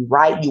to be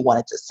right, you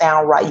want it to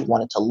sound right, you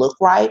want it to look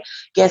right,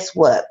 guess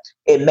what?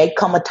 It may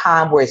come a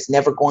time where it's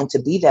never going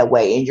to be that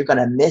way and you're going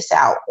to miss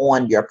out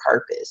on your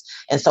purpose.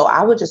 And so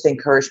I would just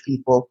encourage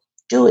people,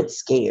 do it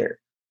scared.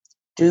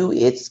 Do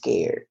it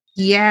scared.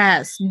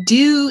 Yes,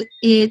 do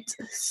it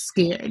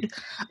scared.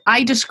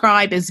 I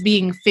describe as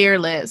being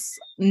fearless,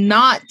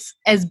 not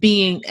as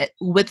being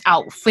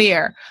without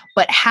fear,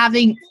 but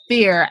having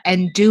fear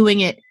and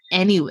doing it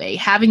anyway,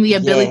 having the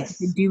ability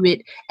to do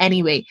it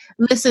anyway.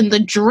 Listen, the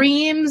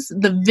dreams,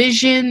 the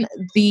vision,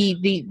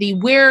 the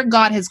where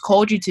God has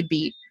called you to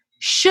be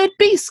should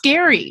be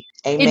scary.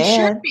 Amen. It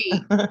should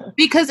be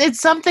because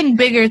it's something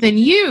bigger than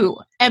you.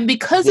 And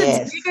because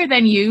it's bigger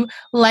than you,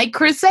 like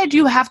Chris said,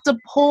 you have to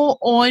pull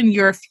on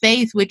your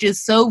faith, which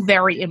is so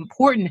very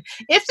important.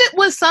 If it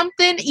was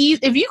something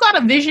easy, if you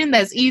got a vision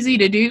that's easy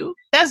to do,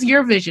 that's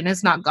your vision.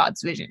 It's not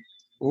God's vision.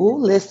 Ooh,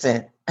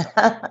 listen.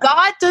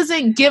 God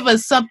doesn't give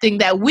us something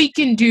that we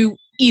can do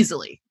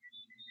easily.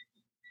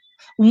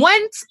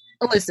 Once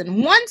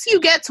you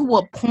get to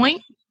a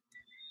point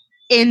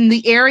in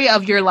the area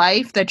of your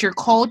life that you're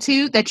called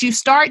to, that you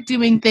start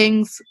doing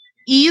things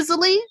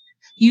easily,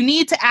 you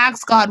need to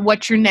ask God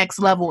what your next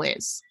level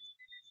is.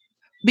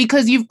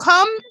 Because you've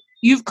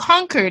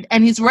conquered,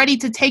 and He's ready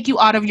to take you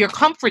out of your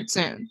comfort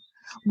zone.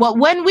 But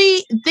when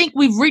we think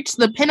we've reached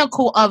the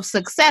pinnacle of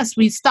success,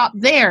 we stop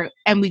there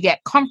and we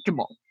get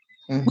comfortable.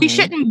 Mm-hmm. We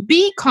shouldn't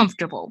be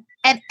comfortable.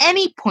 At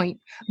any point,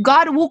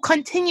 God will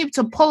continue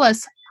to pull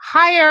us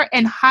higher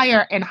and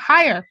higher and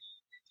higher.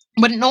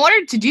 But in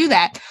order to do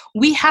that,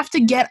 we have to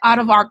get out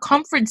of our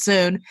comfort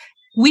zone.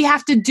 We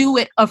have to do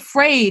it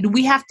afraid.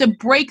 We have to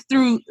break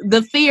through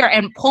the fear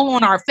and pull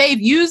on our faith.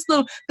 Use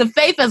the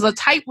faith as a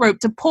tightrope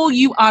to pull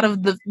you out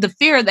of the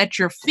fear that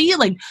you're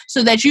feeling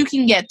so that you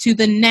can get to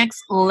the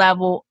next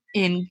level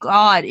in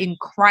God, in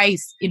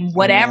Christ, in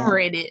whatever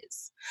it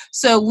is.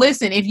 So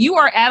listen, if you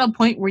are at a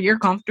point where you're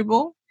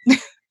comfortable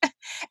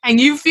and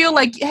you feel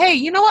like, hey,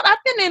 you know what?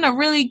 I've been in a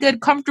really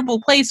good,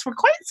 comfortable place for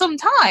quite some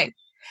time.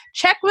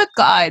 Check with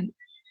God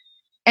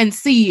and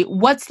see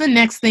what's the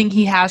next thing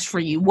He has for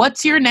you.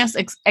 What's your next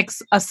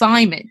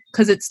assignment?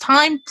 Because it's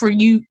time for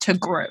you to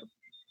grow.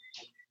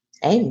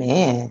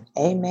 Amen.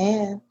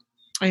 Amen.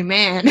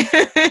 Amen.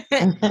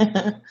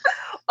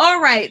 All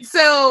right.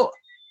 So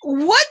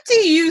what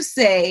do you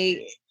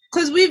say?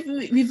 Because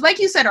we've, like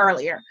you said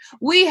earlier,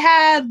 we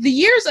have the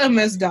year's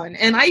almost done.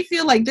 And I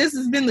feel like this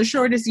has been the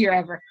shortest year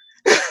ever.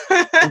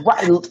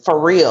 Right, for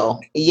real.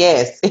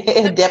 Yes.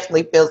 It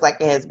definitely feels like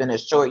it has been a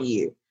short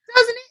year.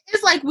 Doesn't it?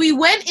 It's like we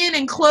went in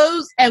and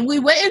closed and we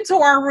went into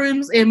our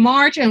rooms in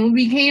March and when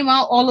we came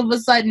out, all of a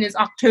sudden it's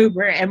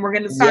October and we're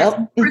going to start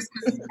some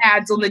Christmas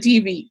ads on the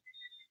TV.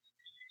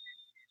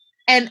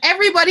 And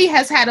everybody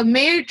has had a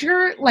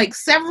major,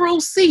 several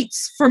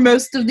seats for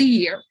most of the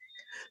year.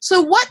 So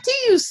what do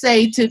you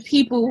say to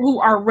people who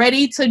are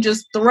ready to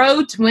just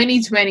throw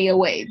 2020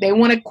 away? They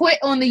want to quit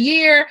on the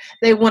year.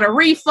 They want a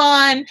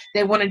refund.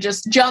 They want to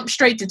just jump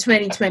straight to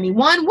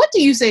 2021. What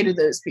do you say to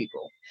those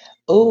people?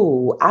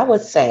 Oh, I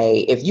would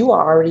say if you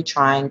are already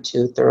trying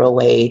to throw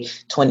away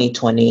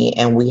 2020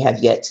 and we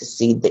have yet to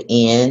see the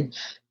end,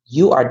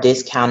 you are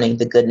discounting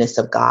the goodness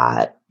of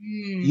God.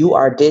 You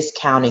are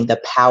discounting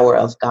the power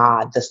of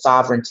God, the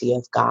sovereignty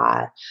of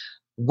God.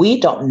 We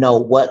don't know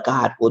what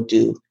God will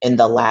do in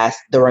the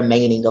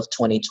remaining of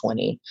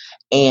 2020.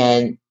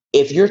 And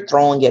if you're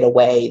throwing it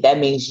away, that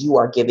means you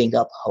are giving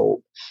up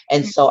hope.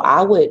 And so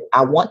I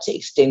want to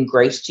extend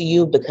grace to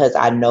you because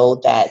I know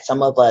that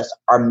some of us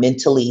are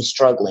mentally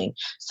struggling.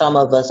 Some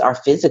of us are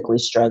physically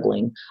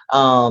struggling,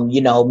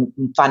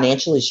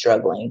 financially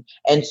struggling.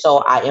 And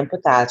so I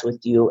empathize with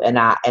you. And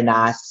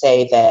I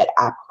say that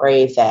I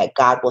pray that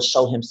God will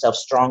show Himself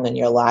strong in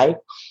your life.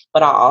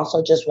 But I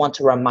also just want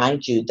to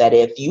remind you that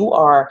if you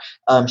are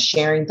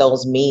sharing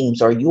those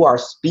memes or you are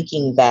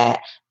speaking that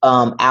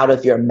out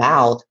of your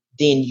mouth,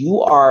 then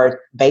you are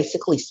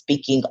basically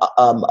speaking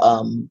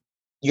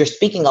you're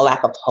speaking a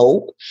lack of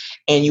hope,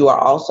 and you are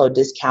also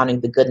discounting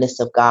the goodness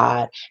of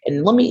God.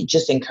 And let me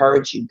just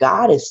encourage you,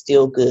 God is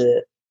still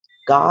good.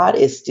 God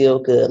is still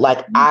good.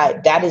 Like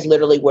that is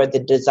literally where the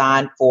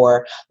design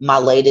for my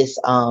latest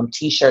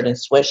t-shirt and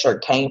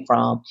sweatshirt came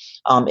from,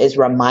 is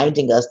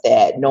reminding us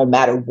that no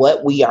matter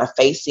what we are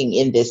facing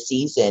in this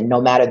season,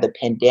 no matter the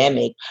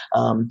pandemic,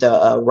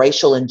 the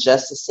racial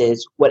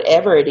injustices,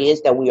 whatever it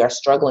is that we are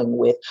struggling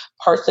with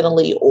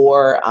personally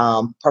or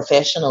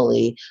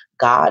professionally,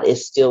 God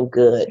is still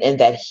good, and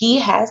that he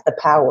has the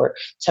power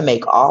to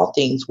make all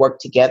things work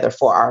together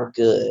for our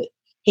good.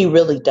 He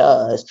really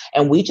does.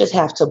 And we just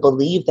have to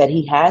believe that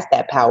he has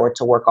that power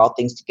to work all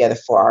things together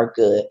for our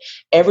good.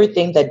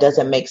 Everything that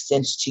doesn't make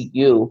sense to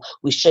you,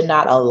 we should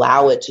not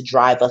allow it to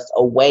drive us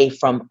away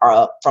from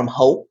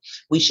hope.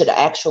 We should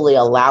actually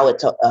allow it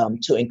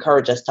to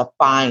encourage us to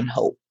find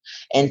hope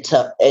and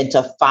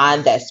to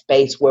find that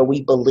space where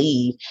we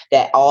believe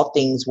that all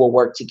things will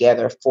work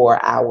together for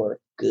our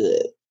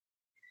good.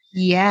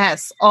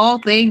 Yes, all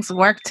things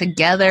work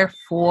together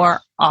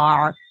for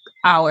our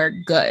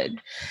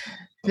good.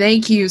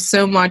 Thank you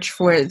so much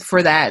for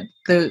that.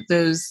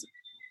 Those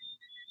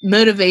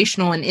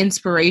motivational and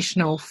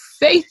inspirational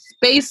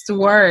faith-based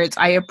words.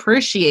 I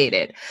appreciate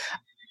it.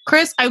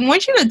 Chris, I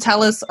want you to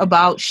tell us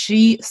about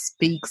She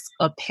Speaks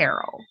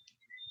Apparel.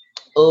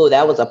 Oh,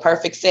 that was a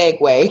perfect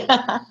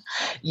segue.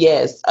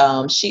 Yes,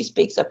 She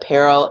Speaks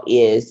Apparel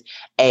is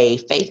a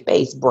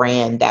faith-based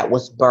brand that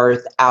was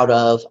birthed out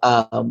of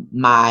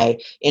my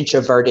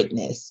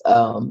introvertedness.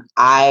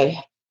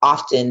 I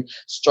often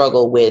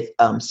struggle with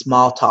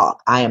small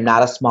talk. I am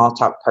not a small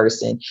talk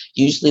person.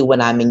 Usually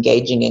when I'm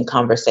engaging in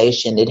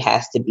conversation, it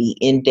has to be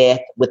in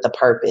depth with a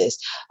purpose.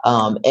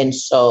 And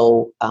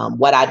so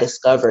what I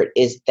discovered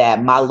is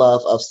that my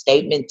love of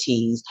statement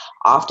tees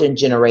often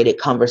generated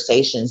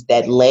conversations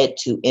that led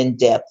to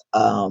in-depth,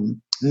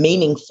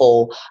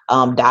 meaningful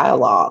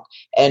dialogue.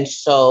 And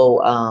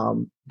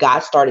so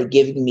God started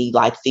giving me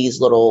like these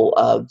little,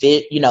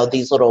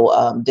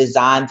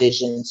 design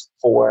visions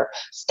for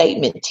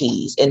statement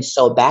tees. And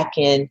so back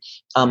in,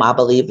 I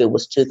believe it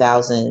was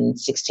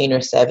 2016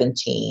 or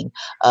 17,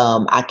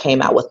 I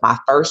came out with my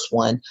first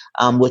one,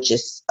 which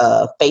is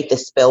Faith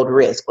is Spelled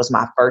Risk, was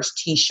my first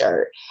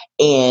t-shirt.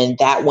 And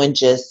that one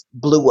just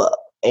blew up.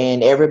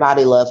 And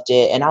everybody loved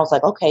it. And I was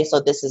like, okay,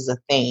 so this is a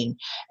thing.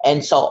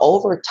 And so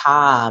over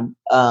time,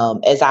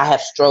 as I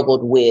have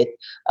struggled with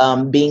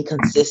being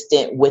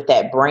consistent with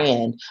that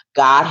brand,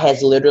 God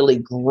has literally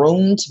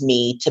groomed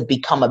me to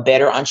become a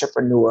better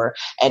entrepreneur.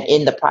 And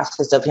in the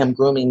process of him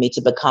grooming me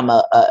to become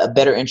a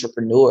better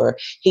entrepreneur,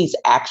 he's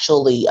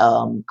actually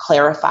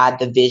clarified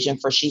the vision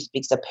for She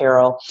Speaks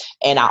Apparel.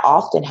 And I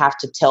often have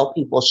to tell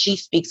people She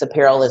Speaks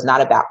Apparel is not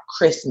about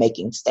Chris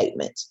making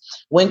statements.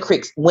 When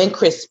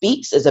Chris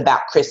speaks is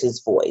about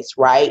Chris's voice,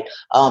 right?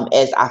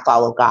 As I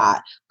follow God.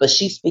 But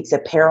She Speaks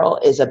Apparel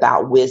is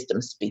about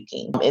wisdom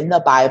speaking. In the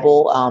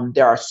Bible,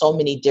 there are so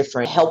many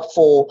different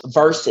helpful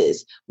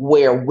verses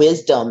where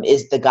wisdom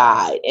is the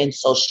guide. And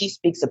so She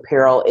Speaks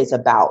Apparel is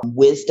about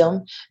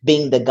wisdom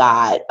being the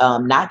guide,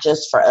 not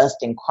just for us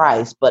in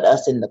Christ, but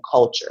us in the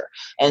culture.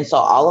 And so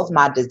all of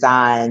my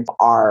designs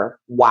are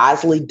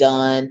wisely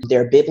done.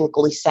 They're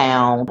biblically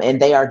sound,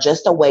 and they are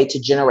just a way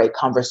to generate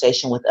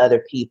conversation with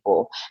other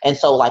people. And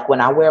so like when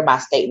I wear my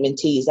statement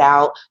tees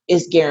out,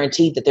 it's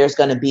guaranteed that there's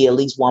going to be at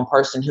least one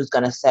person who's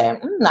going to say,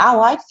 I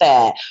like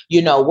that.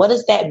 What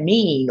does that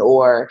mean?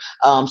 Or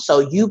so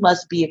you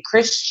must be a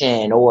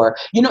Christian, or,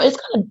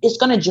 it's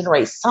going to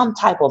generate some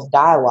type of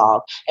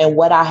dialogue. And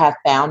what I have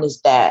found is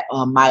that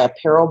my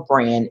apparel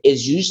brand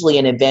is usually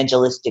an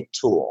evangelistic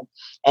tool.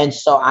 And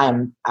so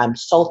I'm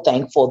so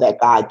thankful that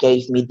God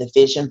gave me the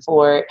vision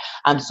for it.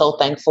 I'm so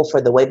thankful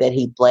for the way that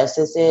he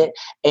blesses it.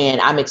 And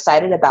I'm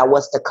excited about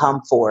what's to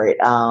come for it.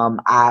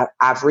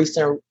 I've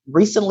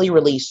recently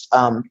released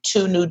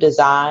 2 new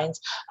designs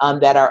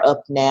that are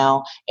up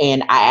now.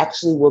 And I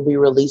actually will be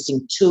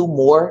releasing 2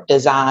 more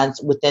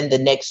designs within the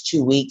next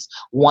 2 weeks.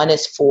 One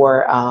is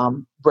for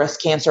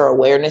breast cancer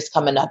awareness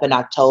coming up in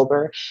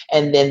October.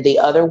 And then the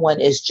other one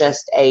is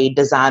just a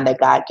design that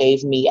God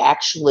gave me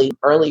actually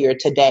earlier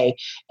today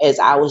as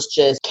I was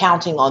just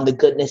counting on the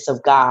goodness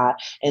of God.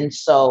 And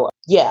so,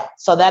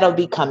 so that'll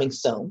be coming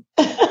soon.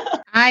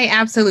 I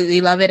absolutely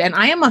love it. And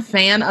I am a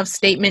fan of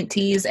statement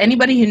tees.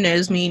 Anybody who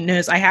knows me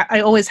knows I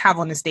always have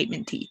on a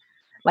statement tee.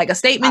 Like a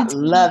statement tee.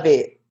 Love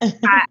it.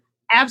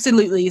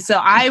 Absolutely. So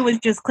I was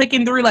just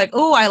clicking through like,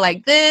 oh, I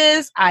like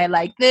this. And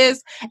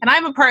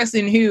I'm a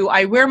person who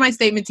I wear my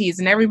statement tees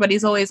and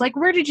everybody's always like,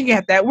 where did you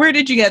get that? Where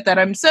did you get that?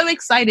 I'm so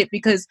excited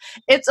because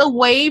it's a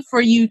way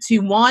for you to,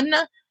 one,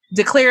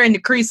 declare and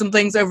decree some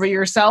things over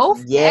yourself.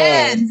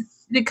 Yes. And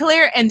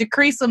declare and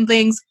decree some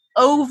things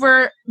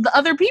over the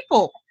other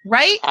people,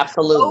 right?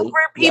 Absolutely. Over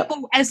people.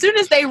 Yep. As soon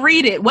as they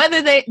read it,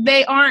 whether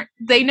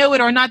they know it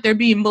or not, they're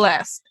being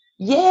blessed.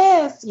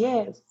 Yes.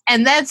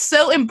 And that's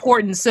so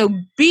important. So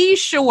be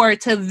sure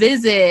to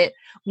visit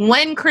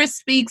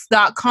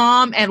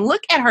whenchrissspeaks.com and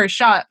look at her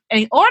shop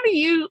and order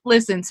you.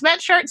 Listen,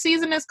 sweatshirt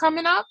season is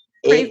coming up.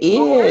 It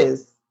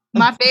is.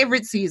 My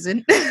favorite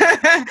season.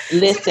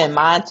 Listen,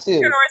 mine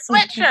too. Or a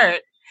sweatshirt.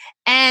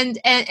 And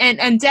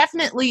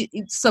definitely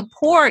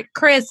support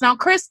Chris. Now,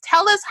 Chris,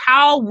 tell us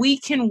how we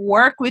can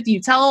work with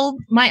you. Tell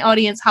my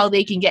audience how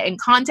they can get in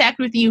contact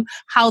with you,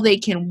 how they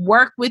can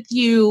work with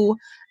you.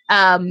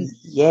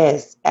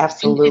 Yes,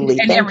 absolutely.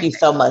 And Thank everything. you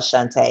so much,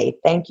 Shantae.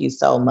 Thank you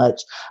so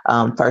much,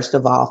 first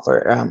of all, for,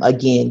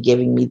 again,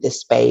 giving me this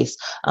space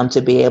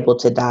to be able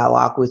to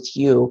dialogue with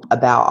you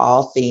about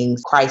all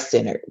things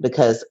Christ-centered,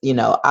 because,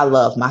 I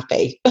love my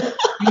faith.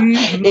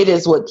 Mm-hmm. It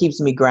is what keeps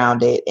me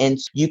grounded. And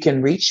you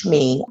can reach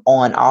me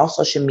on all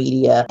social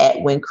media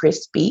at When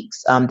Chris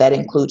Speaks. That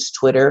includes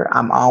Twitter.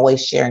 I'm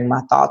always sharing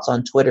my thoughts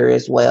on Twitter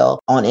as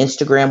well. On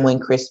Instagram, When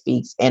Chris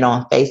Speaks, and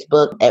on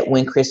Facebook at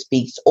When Chris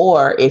Speaks.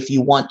 Or if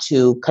you want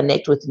to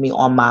connect with me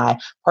on my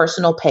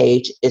personal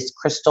page, it's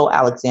Crystal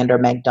Alexander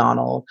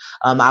McDonald.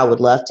 I would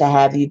love to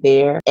have you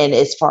there. And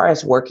as far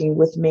as working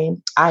with me,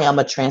 I am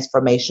a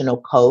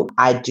transformational coach.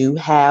 I do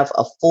have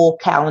a full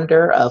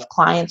calendar of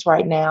clients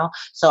right now.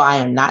 So I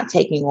am not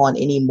taking on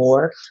any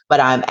more,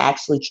 but I'm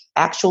actually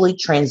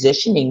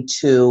transitioning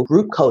to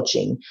group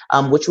coaching,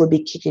 which will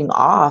be kicking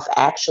off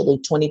actually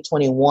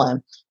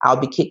 2021. I'll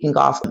be kicking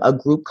off a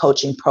group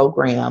coaching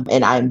program,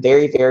 and I'm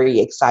very, very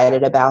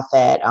excited about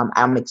that.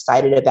 I'm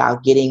excited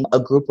about getting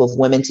a group of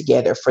women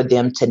together for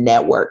them to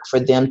network, for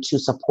them to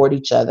support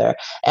each other,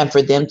 and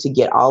for them to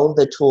get all of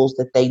the tools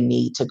that they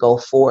need to go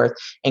forth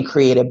and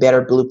create a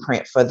better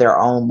blueprint for their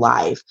own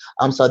life.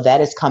 So that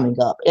is coming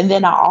up. And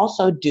then I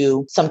also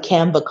do some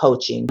Canva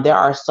coaching. There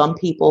are some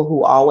people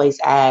who always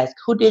ask,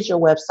 who did your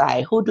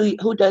website? Who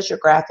does your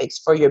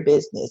graphics for your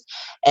business?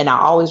 And I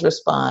always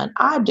respond,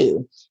 I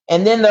do.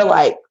 And then they're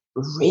like,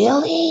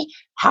 really?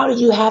 How do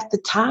you have the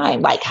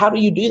time? Like, how do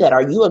you do that?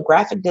 Are you a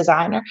graphic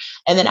designer?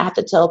 And then I have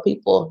to tell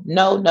people,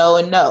 no,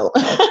 and no.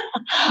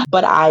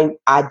 But I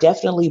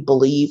definitely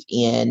believe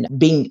in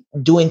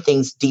doing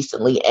things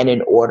decently and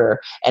in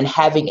order and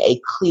having a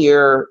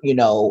clear,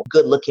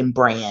 good looking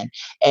brand.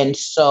 And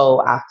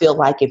so I feel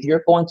like if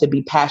you're going to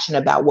be passionate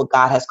about what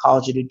God has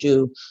called you to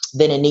do,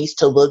 then it needs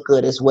to look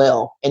good as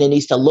well. And it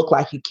needs to look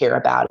like you care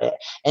about it.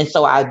 And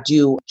so I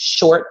do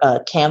short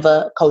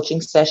Canva coaching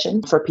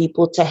sessions for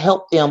people to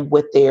help them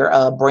with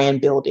their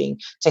brand building,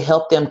 to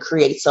help them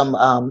create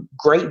some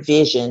great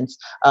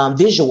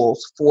visuals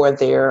for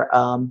their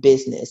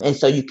business. And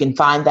so you can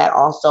find that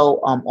also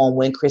on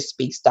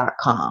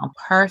whenchrissspeaks.com.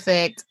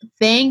 Perfect.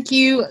 Thank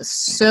you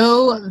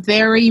so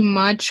very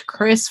much,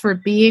 Chris, for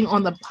being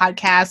on the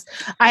podcast.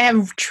 I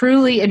have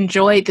truly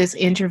enjoyed this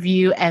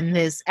interview and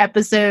this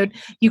episode.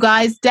 You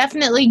guys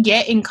definitely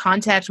get in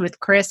contact with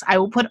Chris. I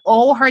will put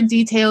all her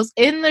details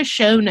in the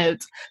show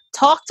notes.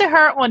 Talk to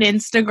her on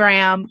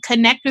Instagram,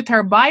 connect with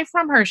her, buy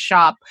from her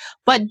shop,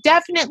 but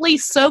definitely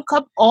soak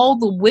up all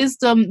the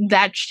wisdom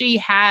that she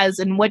has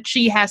and what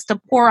she has to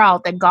pour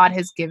out that God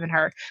has given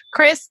her.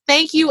 Chris,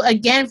 thank you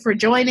again for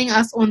joining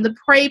us on the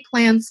Pray,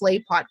 Plan,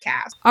 Slay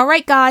podcast. All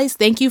right, guys,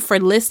 thank you for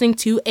listening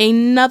to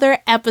another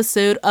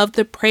episode of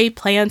the Pray,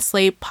 Plan,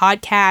 Slay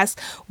podcast.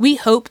 We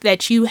hope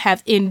that you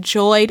have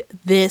enjoyed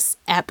this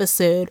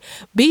episode.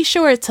 Be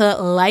sure to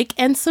like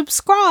and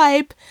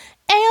subscribe.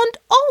 And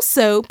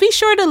also, be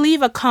sure to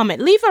leave a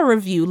comment, leave a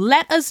review.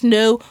 Let us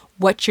know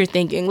what you're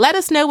thinking. Let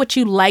us know what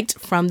you liked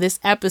from this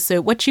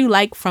episode, what you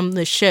like from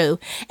the show.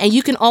 And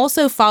you can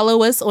also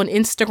follow us on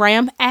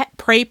Instagram at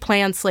Pray,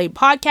 Plan, Slay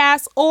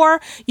Podcast,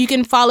 or you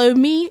can follow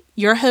me,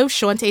 your host,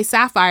 Shantae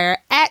Sapphire,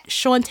 at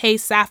Shantae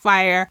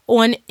Sapphire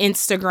on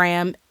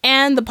Instagram.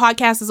 And the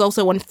podcast is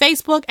also on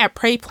Facebook at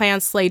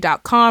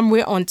PrayPlanSlay.com.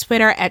 We're on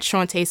Twitter at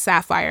Shantae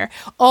Sapphire.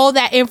 All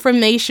that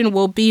information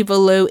will be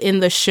below in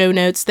the show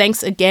notes.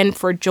 Thanks again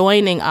for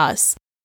joining us.